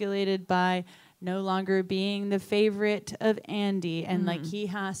emasculated by no longer being the favorite of Andy. And,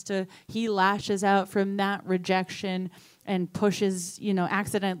 he lashes out from that rejection and pushes,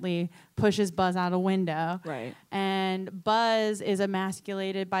 accidentally pushes Buzz out a window. Right. And Buzz is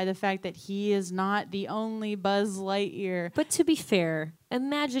emasculated by the fact that he is not the only Buzz Lightyear. But to be fair,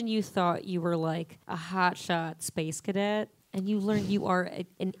 imagine you thought you were like a hotshot space cadet and you learned you are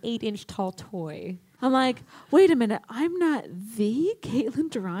an 8-inch tall toy. I'm like, wait a minute, I'm not the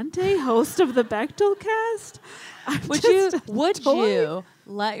Caitlin Durante, host of the Bechdel cast? Would you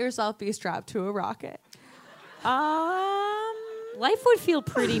let yourself be strapped to a rocket? Life would feel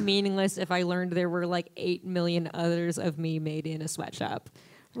pretty meaningless if I learned there were like 8 million others of me made in a sweatshop.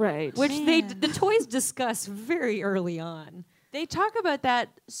 Right. Which the toys discuss very early on. They talk about that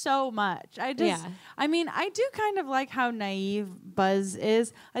so much. I do kind of like how naive Buzz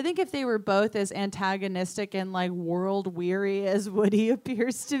is. I think if they were both as antagonistic and like world weary as Woody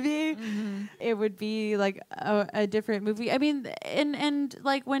appears to be, it would be like a different movie. And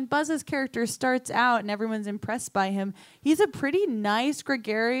like when Buzz's character starts out and everyone's impressed by him, he's a pretty nice,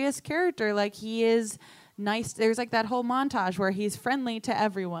 gregarious character. Like he is nice. There's like that whole montage where he's friendly to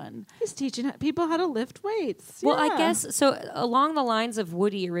everyone. He's teaching people how to lift weights. Well, I guess so. Along the lines of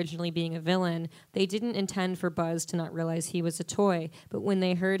Woody originally being a villain, they didn't intend for Buzz to not realize he was a toy. But when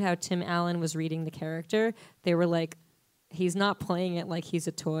they heard how Tim Allen was reading the character, they were like, he's not playing it like he's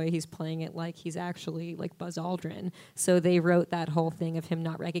a toy. He's playing it like he's actually like Buzz Aldrin. So they wrote that whole thing of him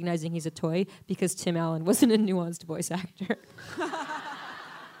not recognizing he's a toy because Tim Allen wasn't a nuanced voice actor.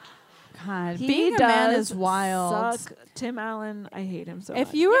 God, He being a man is wild. Suck. Tim Allen, I hate him so If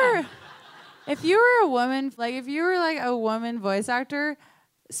much. you were, if you were a woman, like if you were like a woman voice actor,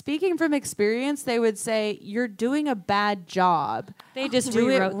 speaking from experience, they would say you're doing a bad job. They just do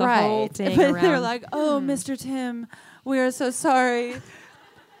rewrote it the right. whole thing But around. they're like, oh, Mr. Tim, we are so sorry.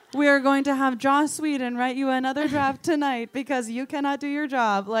 We are going to have Joss Whedon write you another draft tonight because you cannot do your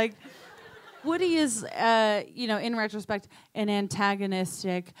job. Like, Woody is, in retrospect, an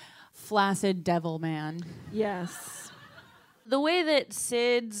antagonistic, flaccid devil man. Yes. The way that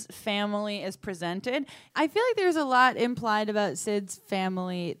Sid's family is presented, I feel like there's a lot implied about Sid's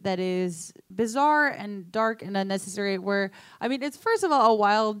family that is bizarre and dark and unnecessary. It's first of all a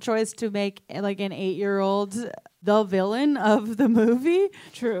wild choice to make like an 8-year-old the villain of the movie.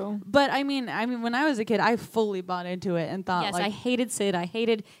 True. But I mean, when I was a kid, I fully bought into it and thought, yes, like, I hated Sid. I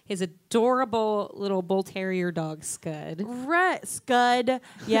hated his adorable little bull terrier dog, Scud. Right, Scud.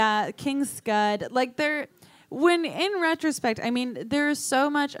 Yeah, King Scud. Like, when in retrospect, I mean, there's so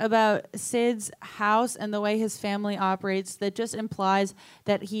much about Sid's house and the way his family operates that just implies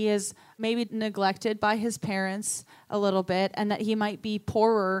that he is maybe neglected by his parents a little bit, and that he might be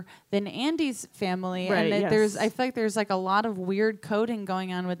poorer than Andy's family. Right, and that yes. I feel like there's like a lot of weird coding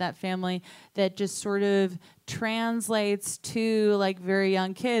going on with that family that just sort of translates to like very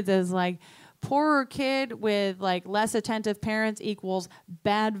young kids as like, poorer kid with like less attentive parents equals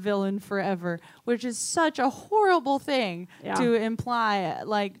bad villain forever, which is such a horrible thing to imply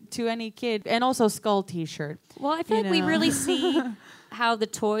like to any kid. And also Skull t-shirt. Well, I feel like we really see how the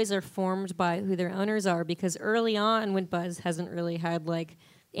toys are formed by who their owners are, because early on when Buzz hasn't really had like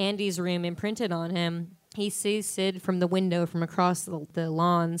Andy's room imprinted on him, he sees Sid from the window from across the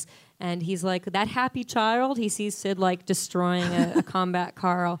lawns, and he's like, that happy child. He sees Sid like destroying a combat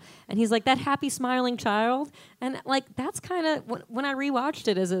car, and he's like, that happy smiling child. And like, that's kind of, when I rewatched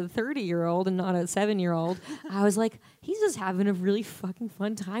it as a 30-year-old and not a 7-year-old, I was like, he's just having a really fucking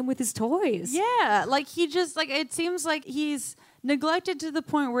fun time with his toys. Yeah, like he just, like, it seems like he's neglected to the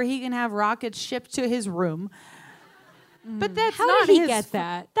point where he can have rockets shipped to his room. But that's How not did he his get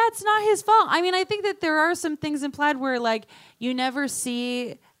that? That's not his fault. I mean, I think that there are some things implied where like you never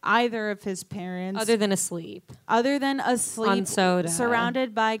see either of his parents Other than asleep on soda,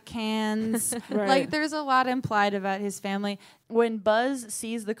 surrounded by cans. Right. Like there's a lot implied about his family. When Buzz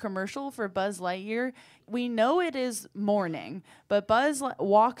sees the commercial for Buzz Lightyear, we know it is morning, but Buzz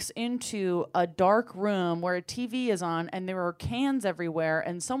walks into a dark room where a TV is on and there are cans everywhere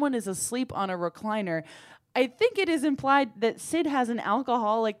and someone is asleep on a recliner. I think it is implied that Sid has an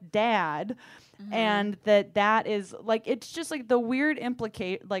alcoholic dad, and that is like, it's just like the weird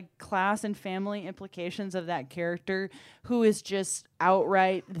class and family implications of that character who is just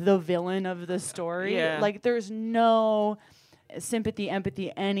outright the villain of the story. Yeah. Like there's no sympathy,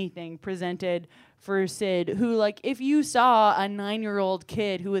 empathy, anything presented for Sid, who, like, if you saw a 9-year-old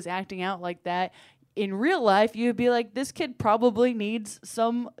kid who was acting out like that in real life, you'd be like, this kid probably needs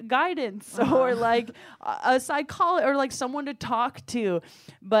some guidance or like a psychologist or like someone to talk to.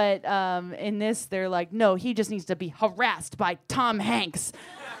 But in this, they're like, no, he just needs to be harassed by Tom Hanks.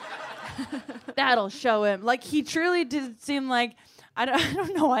 That'll show him. Like, he truly did seem like, I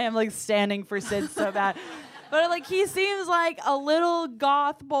don't know why I'm like standing for Sid so bad, but like he seems like a little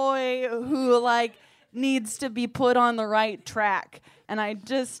goth boy who like needs to be put on the right track. And I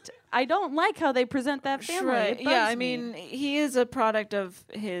don't like how they present that family. Right. It Yeah, bugs I me. mean, he is a product of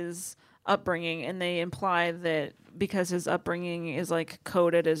his upbringing, and they imply that because his upbringing is like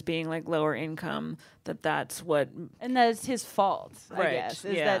coded as being like lower income, that's what, and that's his fault. Right, I guess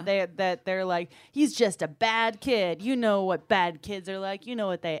is yeah. that they're like, he's just a bad kid. You know what bad kids are like. You know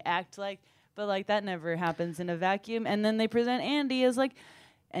what they act like. But like that never happens in a vacuum. And then they present Andy as like,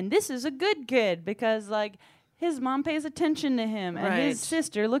 and this is a good kid because like his mom pays attention to him, and his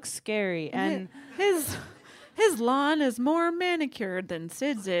sister looks scary, and his lawn is more manicured than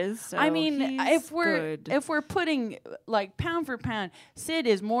Sid's is. So I mean, if good. we're putting like pound for pound, Sid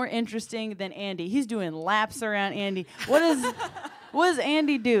is more interesting than Andy. He's doing laps around Andy. What does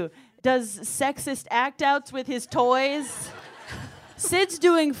Andy do? Does sexist act outs with his toys? Sid's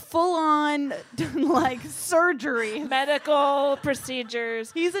doing full on like surgery, medical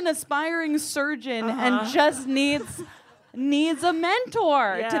procedures. He's an aspiring surgeon and just needs a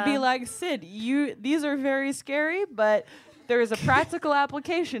mentor to be like, Sid, these are very scary, but there is a practical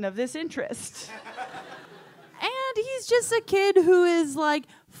application of this interest. And he's just a kid who is like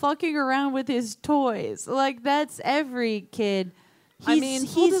fucking around with his toys. Like that's every kid.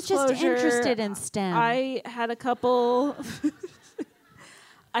 He's just interested in STEM. I had a couple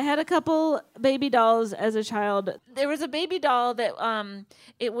I had a couple baby dolls as a child. There was a baby doll that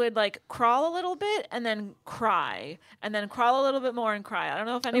it would like crawl a little bit and then cry, and then crawl a little bit more and cry. I don't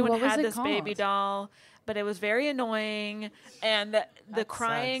know if anyone had this baby doll, but it was very annoying, and the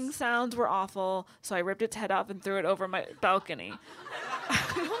crying sounds were awful. So I ripped its head off and threw it over my balcony.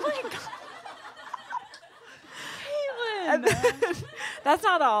 Oh my God. Caitlin. That's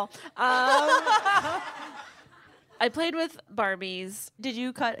not all. I played with Barbies. Did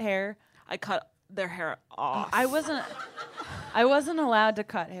you cut hair? I cut their hair off. I wasn't allowed to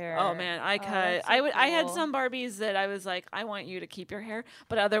cut hair. Oh man, I cut. I had some Barbies that I was like, I want you to keep your hair,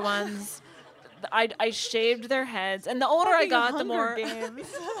 but other ones, I shaved their heads. And the older I got, the more.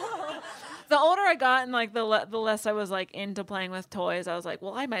 The older I got, and like the less I was like into playing with toys, I was like,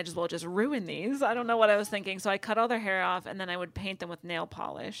 well, I might as well just ruin these. I don't know what I was thinking, so I cut all their hair off, and then I would paint them with nail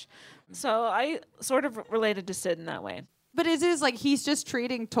polish. So I sort of related to Sid in that way. But it is like he's just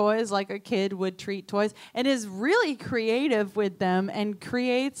treating toys like a kid would treat toys, and is really creative with them, and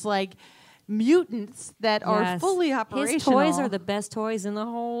creates like mutants that are fully operational. His toys are the best toys in the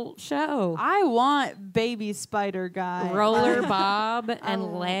whole show. I want baby spider guy, roller bob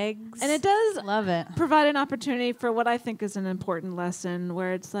and legs, and it does love it. Provide an opportunity for what I think is an important lesson,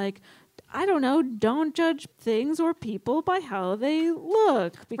 where it's like, I don't know, don't judge things or people by how they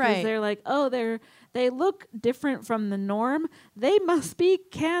look, because they're like, oh, they look different from the norm. They must be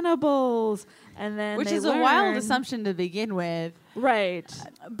cannibals. And then which is a wild assumption to begin with. Right.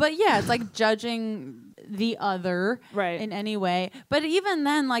 But yeah, it's like judging the other in any way. But even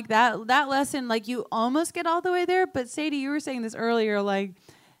then, like that lesson, like you almost get all the way there. But Sadie, you were saying this earlier, like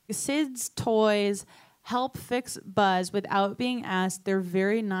Sid's toys help fix Buzz without being asked. They're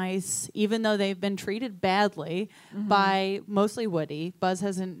very nice, even though they've been treated badly by mostly Woody. Buzz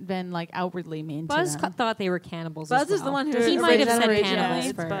hasn't been like outwardly mean to them. Buzz thought they were cannibals. Buzz is the one who he might have said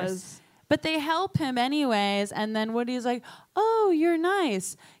cannibals first. Buzz. But they help him anyways, and then Woody's like, oh, you're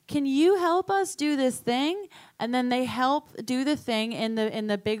nice. Can you help us do this thing? And then they help do the thing in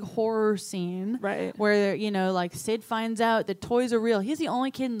the big horror scene. Right. Where, you know, like Sid finds out the toys are real. He's the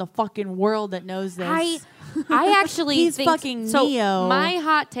only kid in the fucking world that knows this. I actually He's think fucking so. Neo. My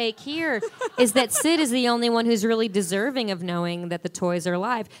hot take here is that Sid is the only one who's really deserving of knowing that the toys are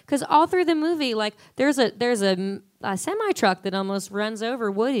alive. Because all through the movie, like there's a semi truck that almost runs over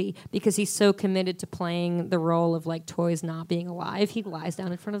Woody because he's so committed to playing the role of like toys not being alive. He lies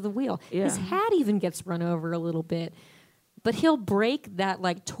down in front of the wheel. Yeah. His hat even gets run over a little bit, but he'll break that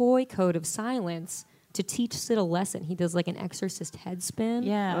like toy code of silence to teach Sid a lesson. He does like an exorcist head spin.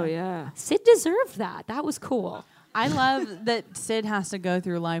 Yeah. Oh yeah. Sid deserved that. That was cool. I love that Sid has to go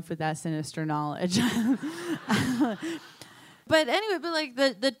through life with that sinister knowledge. But anyway, like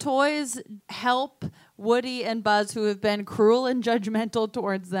the toys help Woody and Buzz, who have been cruel and judgmental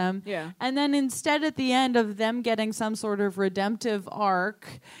towards them. Yeah. And then instead, at the end of them getting some sort of redemptive arc,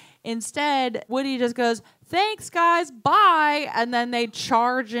 instead Woody just goes, "Thanks, guys, bye," and then they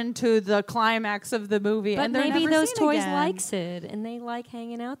charge into the climax of the movie. But and they're maybe never those seen toys again. like Sid, and they like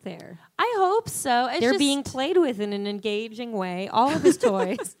hanging out there. I hope so. They're being played with in an engaging way. All of his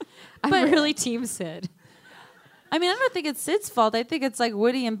toys. I'm really team Sid. I mean, I don't think it's Sid's fault. I think it's like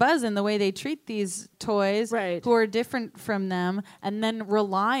Woody and Buzz and the way they treat these toys who are different from them, and then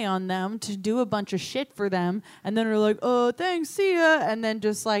rely on them to do a bunch of shit for them, and then are like, oh, thanks, see ya, and then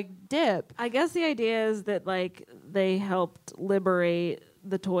just like dip. I guess the idea is that like they helped liberate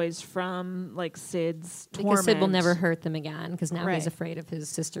the toys from like Sid's torment. Because Sid will never hurt them again, because now he's afraid of his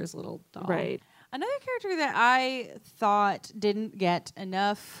sister's little doll. Right. Another character that I thought didn't get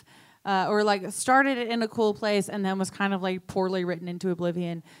enough or like started it in a cool place and then was kind of like poorly written into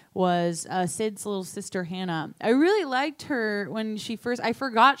oblivion was Sid's little sister Hannah. I really liked her when she first. I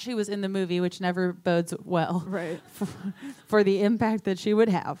forgot she was in the movie, which never bodes well, for the impact that she would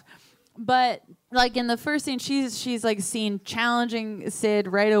have. But like in the first scene, she's like seen challenging Sid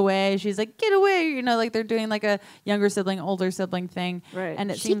right away. She's like, "Get away!" You know, like they're doing like a younger sibling, older sibling thing. Right.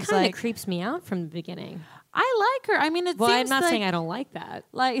 And she kind of creeps me out from the beginning. I like her. I mean, well, seems I'm not like, saying I don't like that.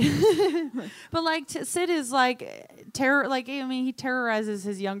 Like, but like Sid is like terror. Like, I mean, he terrorizes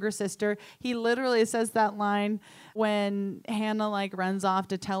his younger sister. He literally says that line when Hannah like runs off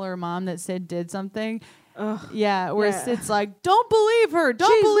to tell her mom that Sid did something. Yeah, where Sid's like, "Don't believe her.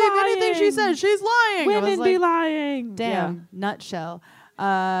 Don't believe anything she says. She's lying." Women be lying. Damn, nutshell.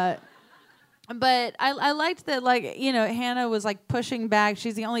 But I liked that, like, you know, Hannah was like pushing back.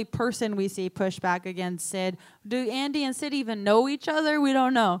 She's the only person we see push back against Sid. Do Andy and Sid even know each other? We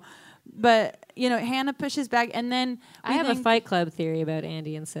don't know. But, you know, Hannah pushes back, and then I have a Fight Club theory about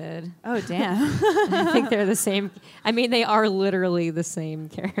Andy and Sid. Oh, damn. I think they're the same. I mean, they are literally the same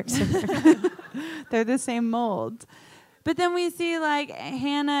character. They're the same mold. But then we see, like,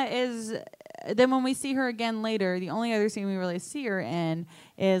 Hannah is... Then when we see her again later, the only other scene we really see her in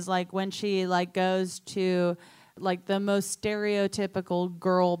is, like, when she, like, goes to... like the most stereotypical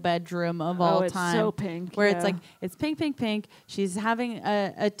girl bedroom of all time. Oh, it's so pink. Where it's like, it's pink, pink, pink. She's having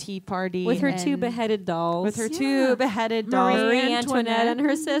a tea party. With her two beheaded dolls. With her two beheaded dolls. Marie Antoinette and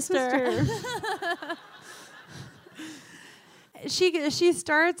her sister. She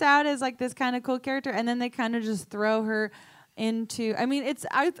starts out as like this kind of cool character, and then they kind of just throw her into, I mean,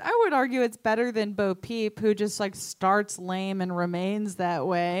 I would argue it's better than Bo Peep, who just like starts lame and remains that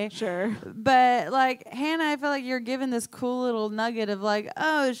way. Sure. But like Hannah, I feel like you're given this cool little nugget of like,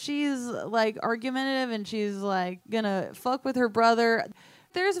 oh, she's like argumentative and she's like gonna fuck with her brother.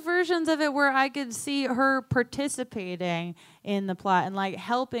 There's versions of it where I could see her participating in the plot and like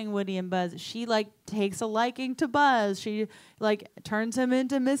helping Woody and Buzz. She like takes a liking to Buzz. She like turns him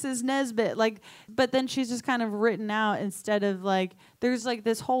into Mrs. Nesbit. Like, but then she's just kind of written out instead of like, there's like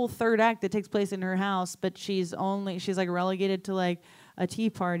this whole third act that takes place in her house, but she's like relegated to like a tea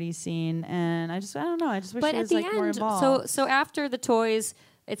party scene. And I don't know. I just wish she was like more involved. So after the toys,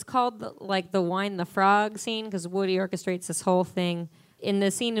 it's called the Wine the Frog scene because Woody orchestrates this whole thing. In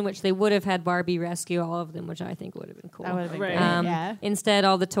the scene in which they would have had Barbie rescue all of them, which I think would have been cool. That would have been great. Yeah. Instead,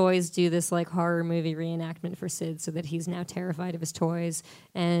 all the toys do this like horror movie reenactment for Sid so that he's now terrified of his toys.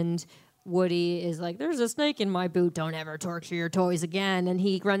 And Woody is like, there's a snake in my boot. Don't ever torture your toys again. And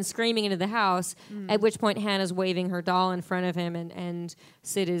he runs screaming into the house, at which point Hannah's waving her doll in front of him. And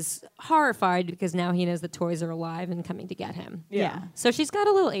Sid is horrified because now he knows the toys are alive and coming to get him. Yeah. So she's got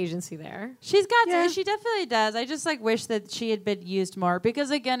a little agency there. She definitely does. I just like wish that she had been used more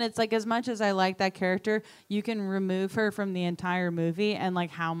because again, it's like as much as I like that character, you can remove her from the entire movie and like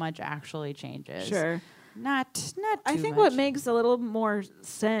how much actually changes. Sure. Not too I think much. what makes a little more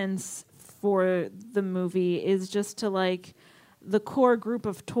sense for the movie is just to like the core group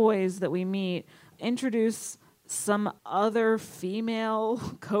of toys that we meet, introduce some other female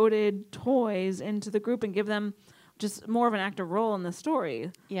coded toys into the group and give them just more of an active role in the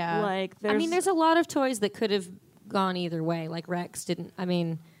story. Yeah. Like there's a lot of toys that could have gone either way. Like Rex didn't,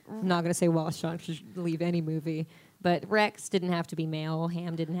 I'm not going to say Wallace Shawn should leave any movie, but Rex didn't have to be male.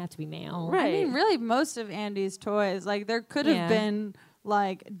 Ham didn't have to be male. Right. I mean, really most of Andy's toys, like there could have been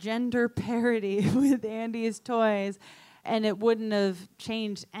like gender parity with Andy's toys and it wouldn't have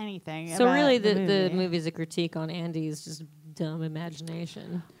changed anything. So really the movie's a critique on Andy's just dumb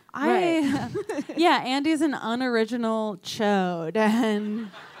imagination. Andy's an unoriginal chode.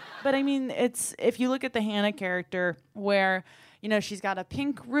 But I mean, it's if you look at the Hannah character where you know, she's got a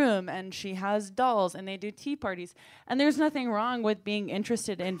pink room and she has dolls and they do tea parties. And there's nothing wrong with being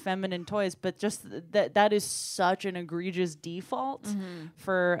interested in feminine toys, but just that is such an egregious default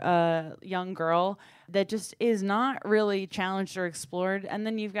for a young girl that just is not really challenged or explored. And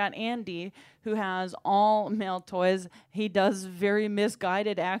then you've got Andy, who has all male toys. He does very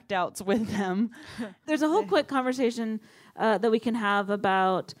misguided act outs with them. There's a whole quick conversation that we can have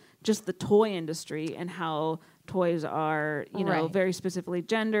about just the toy industry and how toys are, you know, very specifically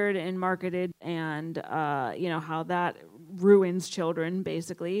gendered and marketed, and you know how that ruins children,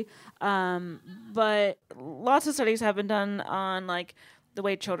 basically. But lots of studies have been done on like the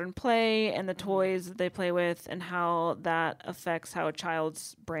way children play and the toys that they play with, and how that affects how a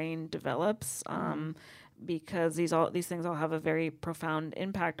child's brain develops. Because these things all have a very profound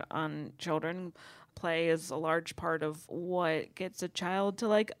impact on children. Play is a large part of what gets a child to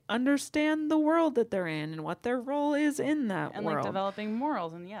like understand the world that they're in and what their role is in that and world. Like developing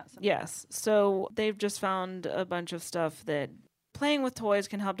morals and yes. So they've just found a bunch of stuff that playing with toys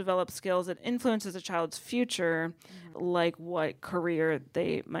can help develop skills that influences a child's future, like what career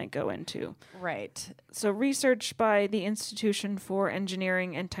they might go into. Right. So research by the Institution for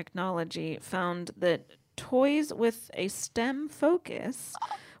Engineering and Technology found that toys with a STEM focus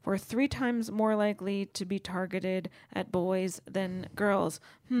were 3 times more likely to be targeted at boys than girls.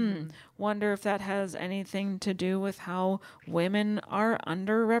 Wonder if that has anything to do with how women are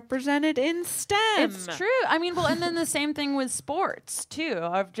underrepresented in STEM. It's true. I mean, well, and then the same thing with sports, too,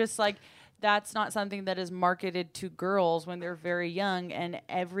 of just like, that's not something that is marketed to girls when they're very young, and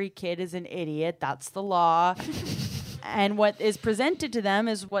every kid is an idiot. That's the law. And what is presented to them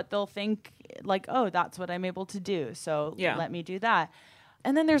is what they'll think, like, oh, that's what I'm able to do, so let me do that.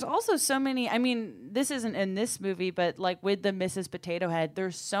 And then there's also so many, I mean, this isn't in this movie, but like with the Mrs. Potato Head,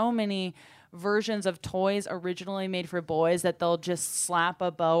 there's so many versions of toys originally made for boys that they'll just slap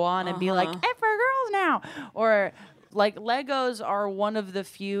a bow on and be like, "It's for girls now," or like Legos are one of the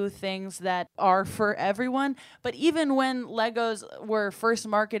few things that are for everyone. But even when Legos were first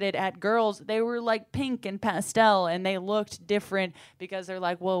marketed at girls, they were like pink and pastel and they looked different because they're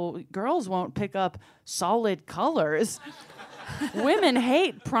like, well, girls won't pick up solid colors. Women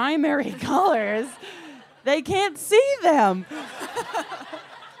hate primary colors. They can't see them.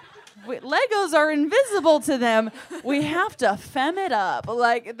 Legos are invisible to them. We have to femme it up.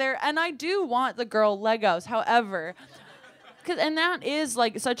 And I do want the girl Legos. However, and that is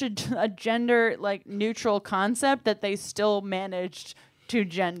like such a gender like neutral concept that they still managed to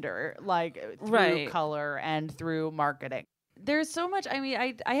gender through color and through marketing. There's so much. I mean,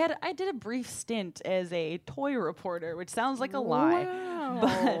 I did a brief stint as a toy reporter, which sounds like a lie.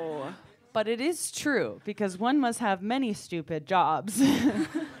 Wow. But it is true because one must have many stupid jobs.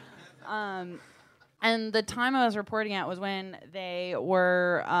 And the time I was reporting at was when they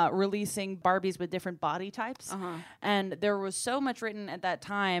were releasing Barbies with different body types. And there was so much written at that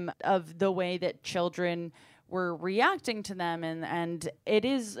time of the way that children were reacting to them. And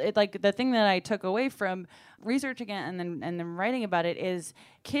like the thing that I took away from researching it and then writing about it is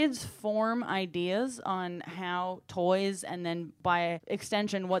kids form ideas on how toys and then by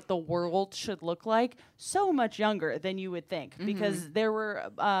extension what the world should look like so much younger than you would think, because there were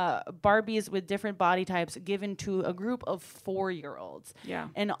Barbies with different body types given to a group of 4-year-olds. Yeah.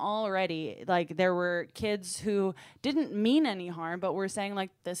 And already like there were kids who didn't mean any harm but were saying like,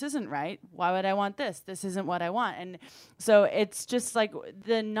 this isn't right, why would I want this, this isn't what I want. And so it's just like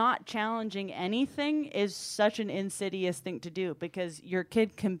the not challenging anything is such an insidious thing to do, because your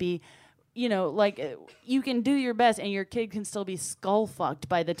kid can be, you can do your best and your kid can still be skull fucked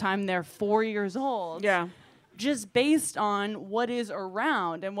by the time they're 4 years old. Yeah. Just based on what is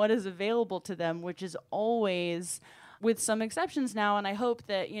around and what is available to them, which is always, with some exceptions now. And I hope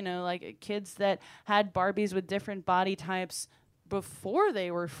that, kids that had Barbies with different body types before they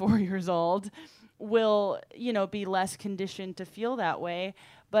were 4 years old will, be less conditioned to feel that way.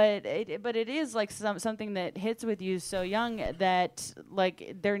 But it is like something that hits with you so young that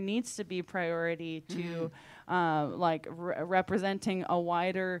like there needs to be priority to representing a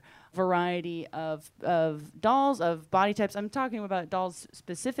wider variety of dolls, of body types. I'm talking about dolls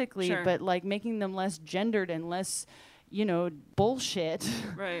specifically, but like making them less gendered and less, bullshit.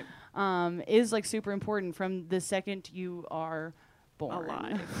 Right. Is like super important from the second you are born.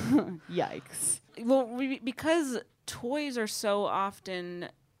 Alive. Yikes. Well, because toys are so often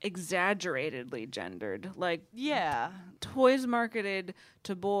exaggeratedly gendered. Like, toys marketed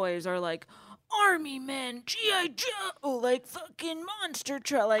to boys are like army men, G.I. Joe, like fucking monster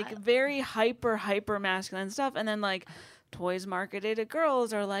truck, like very hyper masculine stuff. And then like toys marketed to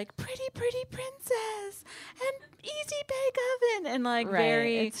girls are like pretty princess and easy bake oven, and like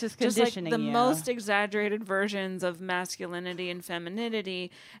very, it's just conditioning like the you. most exaggerated versions of masculinity and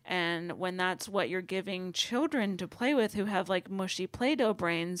femininity. And when that's what you're giving children to play with, who have like mushy Play-Doh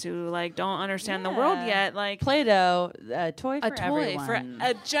brains, who like don't understand the world yet, like Play-Doh, a toy for everyone. For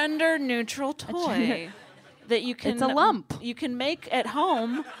a gender neutral toy that you can, it's a lump you can make at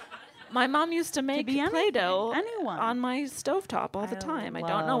home. My mom used to make Play-Doh on my stovetop all the time. I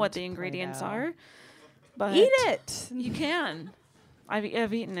don't know what the ingredients are, but eat it. You can. I've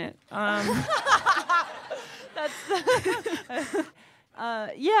eaten it. I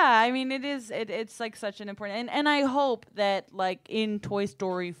mean, it's like such an important, and I hope that like in Toy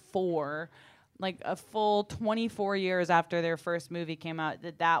Story 4, like a full 24 years after their first movie came out,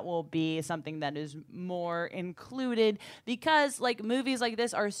 that will be something that is more included, because like movies like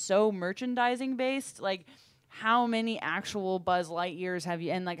this are so merchandising based. Like, how many actual Buzz Lightyears have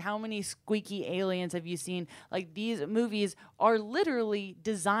you, and like how many squeaky aliens have you seen? Like, these movies are literally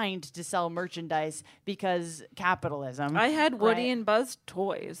designed to sell merchandise because capitalism. I had Woody and Buzz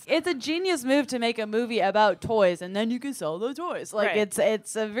toys. It's a genius move to make a movie about toys and then you can sell the toys. Like,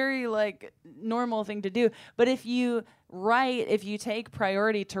 it's a very like normal thing to do. But if you take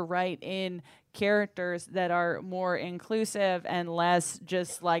priority to write in characters that are more inclusive and less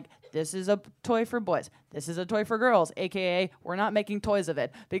just like, this is a toy for boys, this is a toy for girls, aka we're not making toys of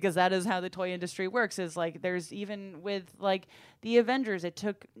it, because that is how the toy industry works. Is like, there's even with like the Avengers, it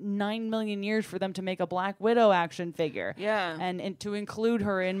took 9 million years for them to make a Black Widow action figure. Yeah. And to include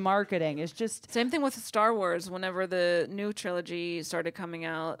her in marketing. It's just same thing with Star Wars. Whenever the new trilogy started coming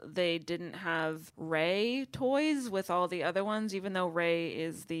out, they didn't have Rey toys with all the other ones, even though Rey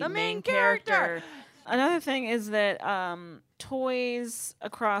is the main character. Another thing is that toys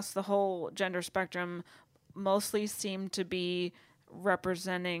across the whole gender spectrum mostly seem to be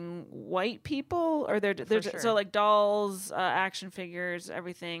representing white people, or they're sure. so like dolls, action figures,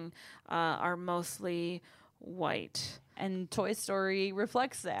 everything are mostly white. And Toy Story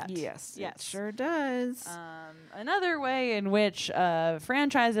reflects that. Yes, it sure does. Another way in which a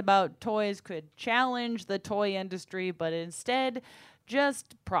franchise about toys could challenge the toy industry, but instead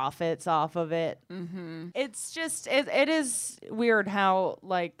just profits off of it. Mm-hmm. It's just, it is weird how,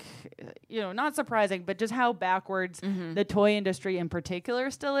 like, not surprising, but just how backwards the toy industry in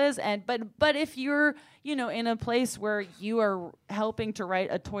particular still is. And but if you're, in a place where you are helping to write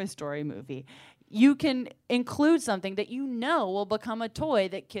a Toy Story movie, you can include something that will become a toy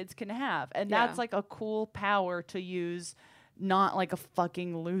that kids can have. And that's like a cool power to use, not like a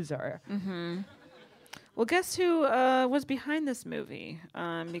fucking loser. Mm-hmm. Well, guess who was behind this movie?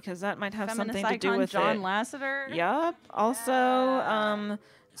 Because that might have Feminist something to do with John it. Lasseter. Yup. Also,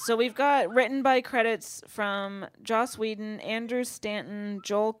 so we've got written by credits from Joss Whedon, Andrew Stanton,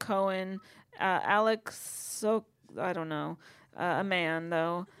 Joel Cohen, Alex. I don't know, a man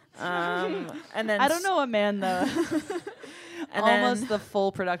though. And then I don't know a man though. And almost then, the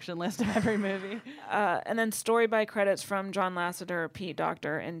full production list of every movie. And then story by credits from John Lasseter, Pete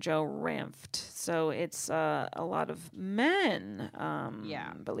Docter, and Joe Ranft. So it's a lot of men.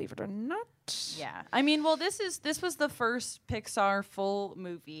 Believe it or not. Yeah, I mean, well, this was the first Pixar full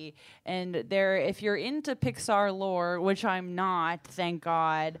movie, and if you're into Pixar lore, which I'm not, thank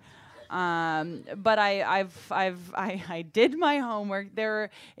God. But I did my homework. There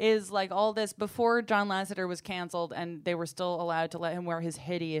is like all this before John Lasseter was canceled and they were still allowed to let him wear his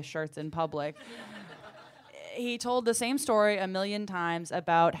hideous shirts in public. He told the same story a million times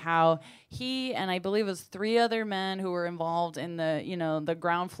about how he and I believe it was 3 other men who were involved in the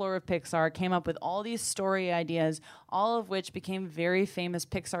ground floor of Pixar came up with all these story ideas, all of which became very famous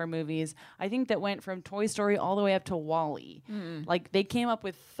Pixar movies. I think that went from Toy Story all the way up to WALL-E. Like they came up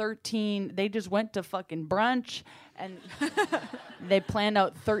with 13. They just went to fucking brunch and they planned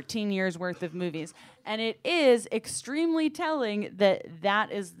out 13 years worth of movies. And it is extremely telling that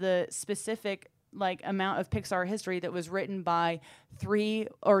is the specific amount of Pixar history that was written by 3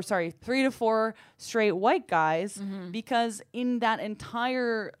 to 4 straight white guys, because in that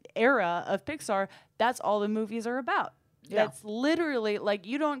entire era of Pixar, that's all the movies are about. Yeah. That's literally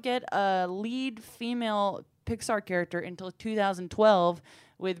you don't get a lead female Pixar character until 2012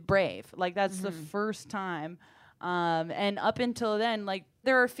 with Brave. That's the first time. And up until then,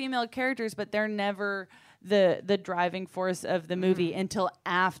 there are female characters, but they're never the driving force of the movie until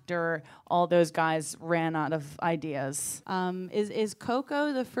after all those guys ran out of ideas. Is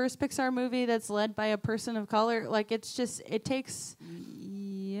Coco the first Pixar movie that's led by a person of color? It takes...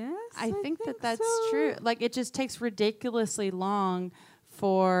 Yes, I think that's so. True. It just takes ridiculously long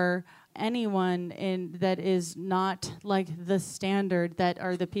for anyone that is not the standard that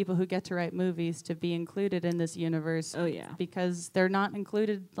are the people who get to write movies to be included in this universe. Oh, yeah. Because they're not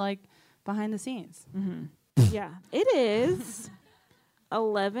included behind the scenes. Mm-hmm. Yeah, it is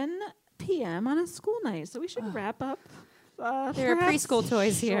 11 p.m. on a school night, so we should wrap up. There are preschool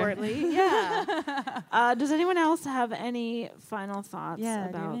toys shortly. here. Yeah. Does anyone else have any final thoughts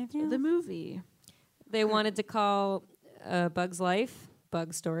about the movie? They wanted to call Bug's Life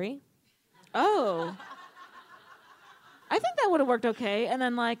Bug Story. Oh. I think that would have worked okay. And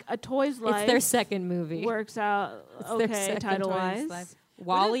then A Toy's Life. It's their second movie. Works out okay title-wise.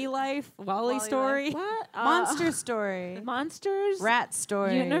 WALL-E Life, WALL-E Story, what? Monster Story, Monsters, Rat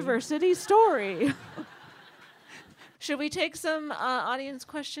Story, University Story. Should we take some audience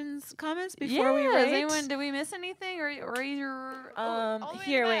questions, comments before we rate? Did we miss anything, or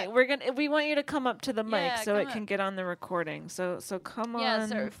here, wait. We want you to come up to the mic so it can get on the recording. So come on. Yeah,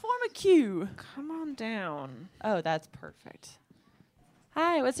 sir. Form a queue. Come on down. Oh, that's perfect.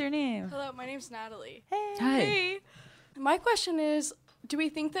 Hi, what's your name? Hello, my name's Natalie. Hey. Hi. Hey. My question is, do we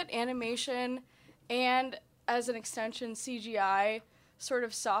think that animation and, as an extension, CGI sort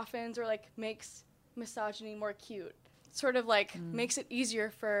of softens or makes misogyny more cute? Sort of makes it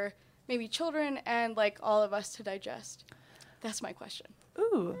easier for maybe children and all of us to digest? That's my question.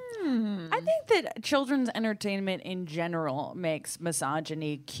 Ooh. I think that children's entertainment in general makes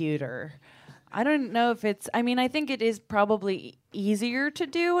misogyny cuter. I don't know if it's... I mean, I think it is probably easier to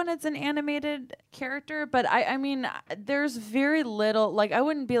do when it's an animated character, but I mean, there's very little... I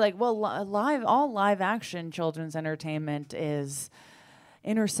wouldn't be well, all live-action children's entertainment is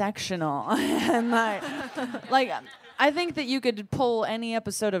intersectional. And I think that you could pull any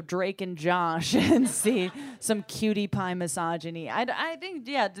episode of Drake and Josh and see some cutie pie misogyny. I think,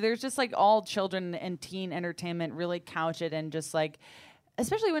 there's just all children and teen entertainment really couch it and just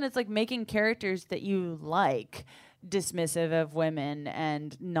especially when it's making characters that you like. dismissive of women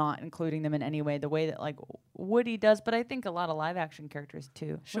and not including them in any way, the way that like Woody does, but I think a lot of live action characters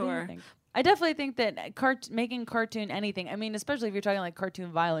too. Sure. What do you think? I definitely think that making cartoon anything, I mean, especially if you're talking like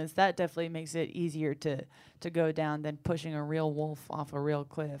cartoon violence, that definitely makes it easier to go down than pushing a real wolf off a real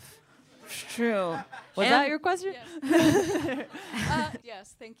cliff. True. Was that your question? Yes,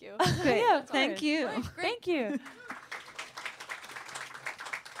 yes, thank you. Great. Yeah, thank you. Thank you.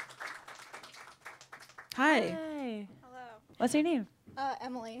 Hi. Hi. Hello. What's your name?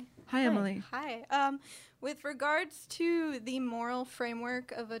 Emily. Hi, Emily. Hi. With regards to the moral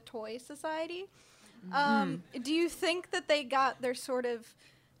framework of a toy society, do you think that they got their sort of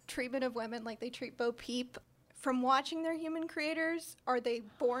treatment of women like they treat Bo Peep from watching their human creators? Are they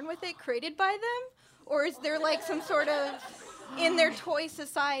born with it, created by them? Or is there like some sort of, in their toy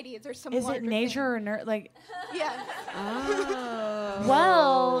society, is there some Is it larger nature or like? Yeah. Oh.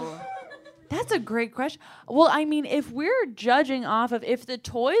 Well, that's a great question. Well, I mean, if we're judging off of if the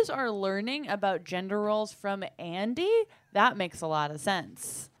toys are learning about gender roles from Andy, that makes a lot of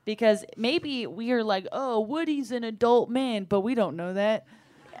sense. Because maybe we are like, oh, Woody's an adult man, but we don't know that.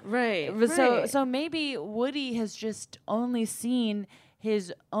 Right. So maybe Woody has just only seen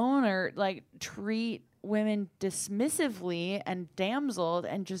his owner like treat women dismissively and damseled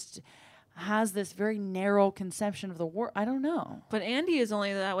and just has this very narrow conception of the world. I don't know. But Andy is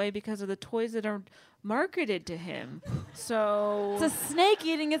only that way because of the toys that are marketed to him. So it's a snake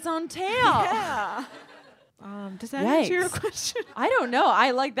eating its own tail. Yeah. Does that answer your question? I don't know.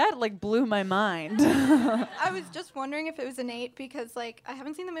 I like that. Like blew my mind. I was just wondering if it was innate because, like, I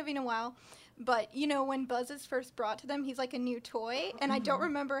haven't seen the movie in a while, but you know when Buzz is first brought to them, he's like a new toy, and I don't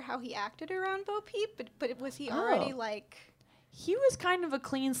remember how he acted around Bo Peep, but was he already like? He was kind of a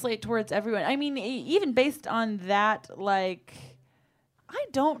clean slate towards everyone. I mean, even based on that, like, I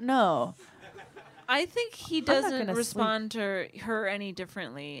don't know. I think he doesn't respond to her any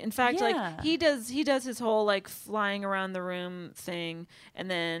differently. In fact, like he does his whole like flying around the room thing, and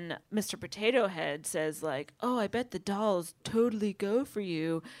then Mr. Potato Head says like, "Oh, I bet the dolls totally go for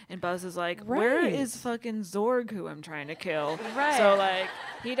you," and Buzz is like, "Where is fucking Zorg, who I'm trying to kill?" Right. So like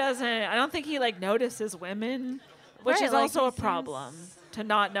he doesn't. I don't think he like notices women, which is like also a problem. To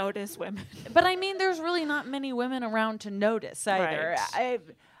not notice women. But I mean, there's really not many women around to notice either. Right.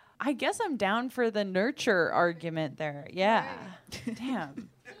 I guess I'm down for the nurture argument there. Yeah. Right. Damn.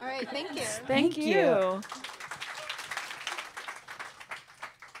 All right, thank you. Thank you.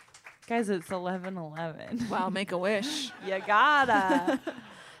 Guys, it's 11:11. Wow, make a wish. You gotta.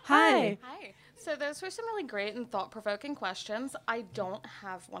 Hi. Hi. So those were some really great and thought-provoking questions. I don't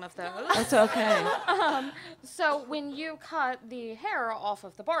have one of those. That's okay. So when you cut the hair off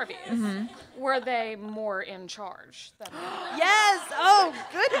of the Barbies, were they more in charge than Yes. Oh,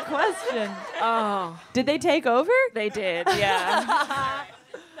 good question. Oh. Did they take over? They did, yeah. That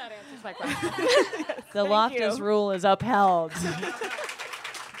answers my question. The Loftus rule is upheld.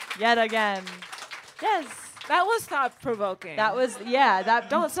 Yet again. Yes. That was thought-provoking. That was, that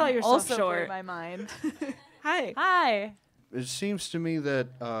Don't sell yourself also short. blew my mind. Hi. Hi. It seems to me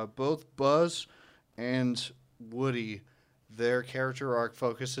that both Buzz and Woody, their character arc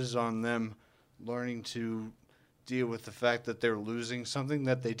focuses on them learning to deal with the fact that they're losing something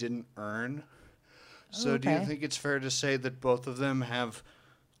that they didn't earn. So do you think it's fair to say that both of them have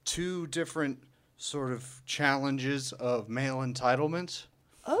two different sort of challenges of male entitlement?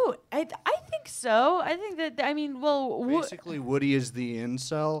 Oh, I think so. I think that, I mean, well... Basically, Woody is the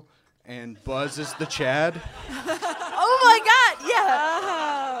incel, and Buzz is the Chad. Oh, my God, yeah.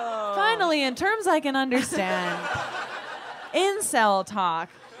 Oh. Finally, in terms I can understand. Incel talk,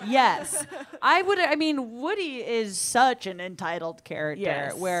 yes. Woody is such an entitled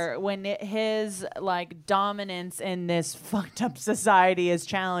character, where when his, like, dominance in this fucked up society is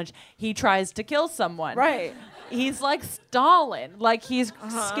challenged, he tries to kill someone. Right. He's like Stalin. Like, he's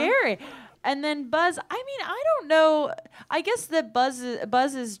scary. And then Buzz, I mean, I don't know. I guess that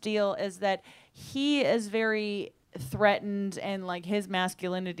Buzz's deal is that he is very threatened and, like, his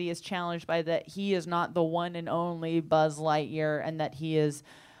masculinity is challenged by that he is not the one and only Buzz Lightyear and that he is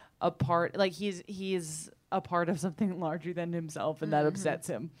a part, like, he's a part of something larger than himself and that upsets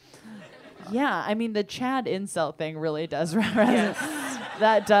him. Yeah, I mean, the Chad incel thing really does resonate.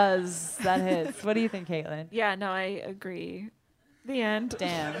 That hits. What do you think, Caitlin? Yeah, no, I agree. The end.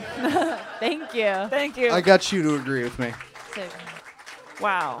 Damn. Thank you. Thank you. I got you to agree with me.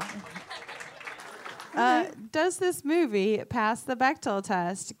 Wow. Does this movie pass the Bechdel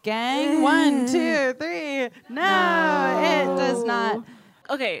test? Gang, 1, 2, 3. No, it does not.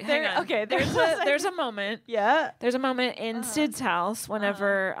 Okay, hang on. Okay, there's a moment. Yeah. There's a moment in Sid's house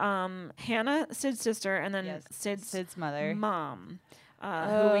whenever Hannah, Sid's sister, and then Sid's mother, mom,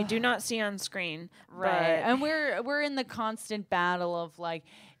 who we do not see on screen. Right. And we're in the constant battle of like,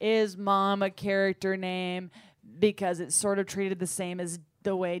 is mom a character name? Because it's sort of treated the same as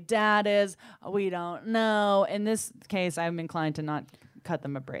the way dad is. We don't know. In this case, I'm inclined to not cut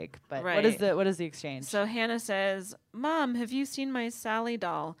them a break. But what is the exchange? So Hannah says, "Mom, have you seen my Sally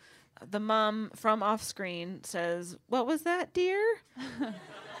doll?" The mom from off screen says, "What was that, dear?" Sid,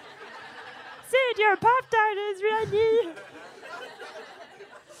 your Pop-Tart is ready.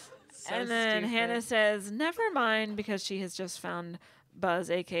 And then Hannah says, "Never mind," because she has just found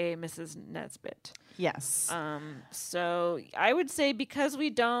Buzz, aka Mrs. Nesbit. Yes. So I would say because we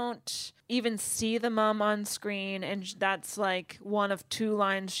don't even see the mom on screen, and that's like one of 2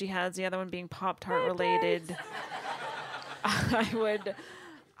 lines she has, the other one being Pop-Tart related.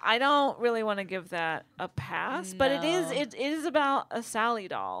 I don't really want to give that a pass, but it is about a Sally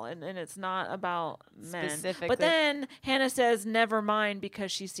doll, and it's not about men. Specifically. But then Hannah says, "Never mind,"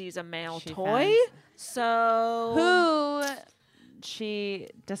 because she sees a male toy. So who she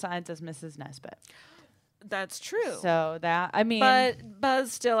decides is Mrs. Nesbit. That's true. So but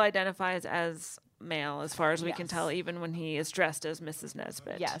Buzz still identifies as male as far as we can tell, even when he is dressed as Mrs.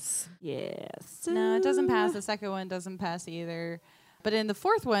 Nesbit. Yes. Yes. No, it doesn't pass. The second one doesn't pass either. But in the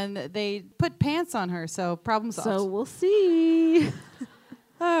fourth one, they put pants on her, so problem solved. So we'll see.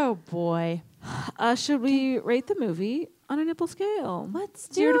 Oh, boy. Should we rate the movie on a nipple scale? Let's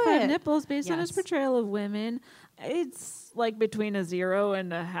do 0 to 5 it. nipples based on its portrayal of women. It's like between a 0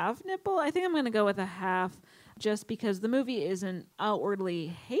 and a half nipple. I think I'm going to go with a half just because the movie isn't outwardly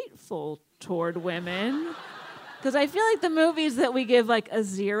hateful toward women. Because I feel like the movies that we give like a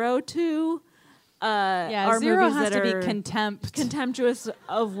 0 to are 0 movies has that to are be contemptuous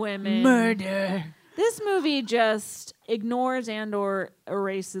of women. Murder. This movie just ignores and or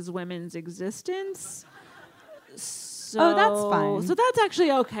erases women's existence. So that's fine. So that's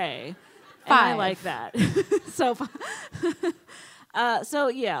actually okay. 5. And I like that. So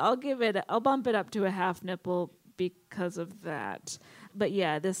yeah, I'll bump it up to a half nipple because of that. But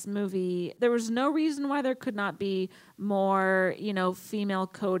yeah, this movie, there was no reason why there could not be more, female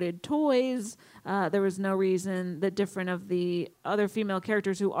coded toys. There was no reason that different of the other female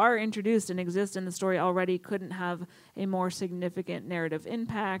characters who are introduced and exist in the story already couldn't have a more significant narrative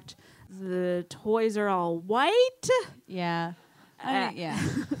impact. The toys are all white. Yeah.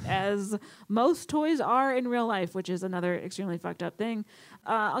 As most toys are in real life, which is another extremely fucked up thing.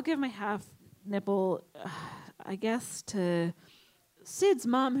 I'll give my half nipple, I guess, to Sid's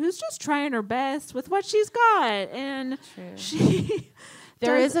mom, who's just trying her best with what she's got. And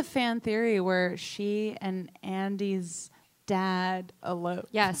there is a fan theory where she and Andy's dad elope.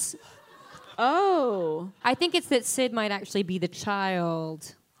 Yes. Oh. I think it's that Sid might actually be the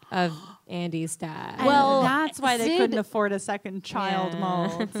child of Andy's dad. Well, that's why they couldn't afford a second child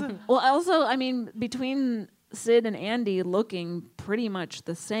mold. Well, also, I mean, between Sid and Andy looking pretty much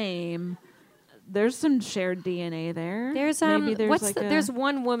the same, there's some shared DNA there. There's there's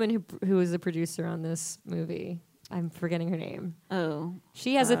one woman who is a producer on this movie. I'm forgetting her name. Oh.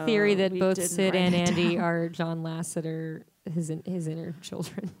 She has a theory that both Sid and Andy are John Lasseter, his inner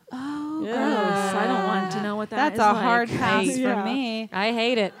children. Oh, gross. I don't want to know what that's is a like. hard pass for me. I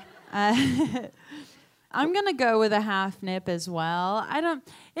hate it. I'm gonna go with a half nip as well.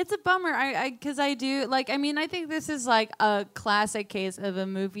 It's a bummer. Because I do like. I mean, I think this is like a classic case of a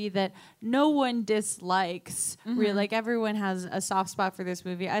movie that no one dislikes. Mm-hmm. Really, like everyone has a soft spot for this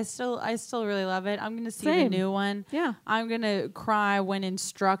movie. I still really love it. I'm gonna see the new one. Yeah. I'm gonna cry when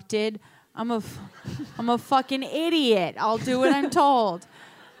instructed. I'm a fucking idiot. I'll do what I'm told.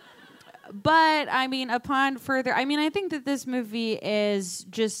 But I mean, I think that this movie is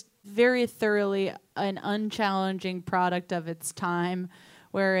just very thoroughly an unchallenging product of its time,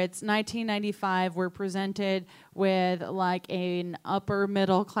 where it's 1995. We're presented with like an upper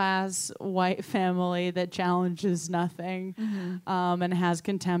middle class white family that challenges nothing, and has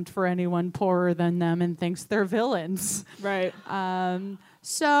contempt for anyone poorer than them and thinks they're villains. Right.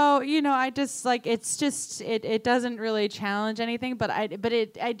 So, I just like, it doesn't really challenge anything, but I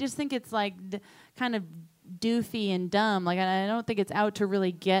just think it's like kind of doofy and dumb. Like, I don't think it's out to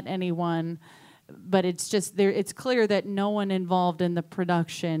really get anyone, but it's just there. It's clear that no one involved in the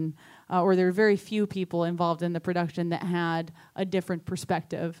production, or there are very few people involved in the production that had a different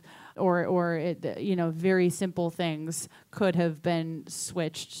perspective, or very simple things could have been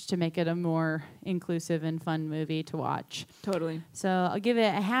switched to make it a more inclusive and fun movie to watch. Totally. So I'll give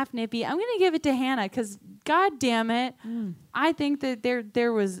it a half nippy. I'm going to give it to Hannah because God damn it. I think that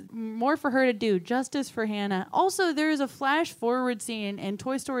there was more for her to do. Justice for Hannah. Also, there is a flash forward scene in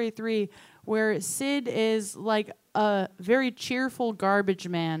Toy Story 3 where Sid is like a very cheerful garbage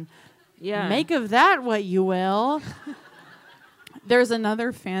man. Yeah. Make of that what you will. There's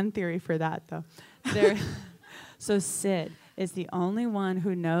another fan theory for that, though. So Sid is the only one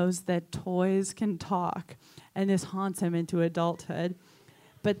who knows that toys can talk, and this haunts him into adulthood.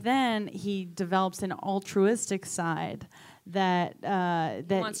 But then he develops an altruistic side that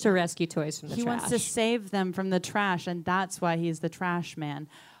he wants to rescue toys from the trash. He wants to save them from the trash, and that's why he's the trash man.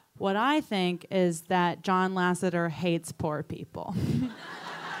 What I think is that John Lasseter hates poor people.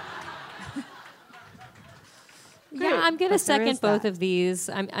 Yeah, I'm going to second both of these.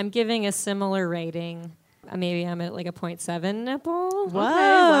 I'm giving a similar rating. Maybe I'm at like a 0.7 nipple. Whoa.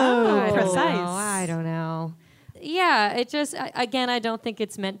 Wow. Precise. I don't know. Yeah, it just, again, I don't think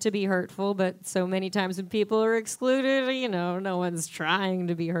it's meant to be hurtful, but so many times when people are excluded, no one's trying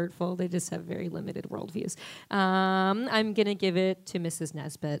to be hurtful. They just have very limited worldviews. I'm going to give it to Mrs.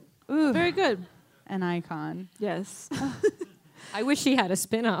 Nesbitt. Ooh, very good. An icon. Yes. I wish she had a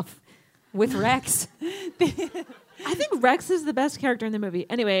spin-off with Rex. I think Rex is the best character in the movie.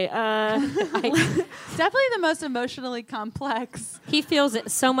 Anyway, definitely the most emotionally complex. He feels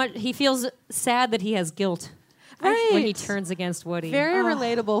it so much. He feels sad that he has guilt. Right. When he turns against Woody. Very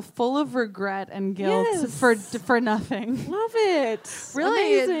relatable, full of regret and guilt for nothing. Love it.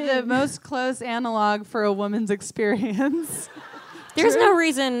 Really, Amazing. the most close analog for a woman's experience. There's no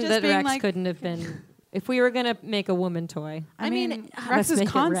reason Just that being Rex like- couldn't have been. If we were going to make a woman toy. I mean, let's Rex is make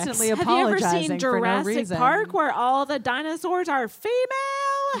it constantly Rex. apologizing Have you ever seen for no Jurassic reason. Park where all the dinosaurs are female?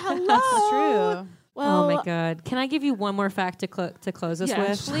 Hello. That's true. Oh my God. Can I give you one more fact to close us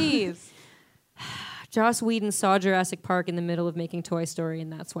with? Please. Joss Whedon saw Jurassic Park in the middle of making Toy Story, and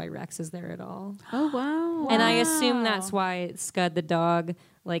that's why Rex is there at all. Oh, wow. And I assume that's why Scud the dog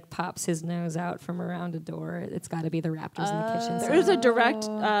pops his nose out from around a door. It's got to be the raptors in the kitchen. There is a direct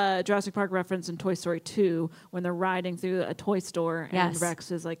Jurassic Park reference in Toy Story 2 when they're riding through a toy store and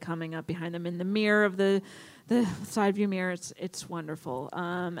Rex is coming up behind them in the mirror of the side view mirror. It's wonderful.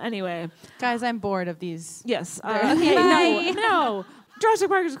 Anyway, Guys, I'm bored of these. yes. Okay, no. Jurassic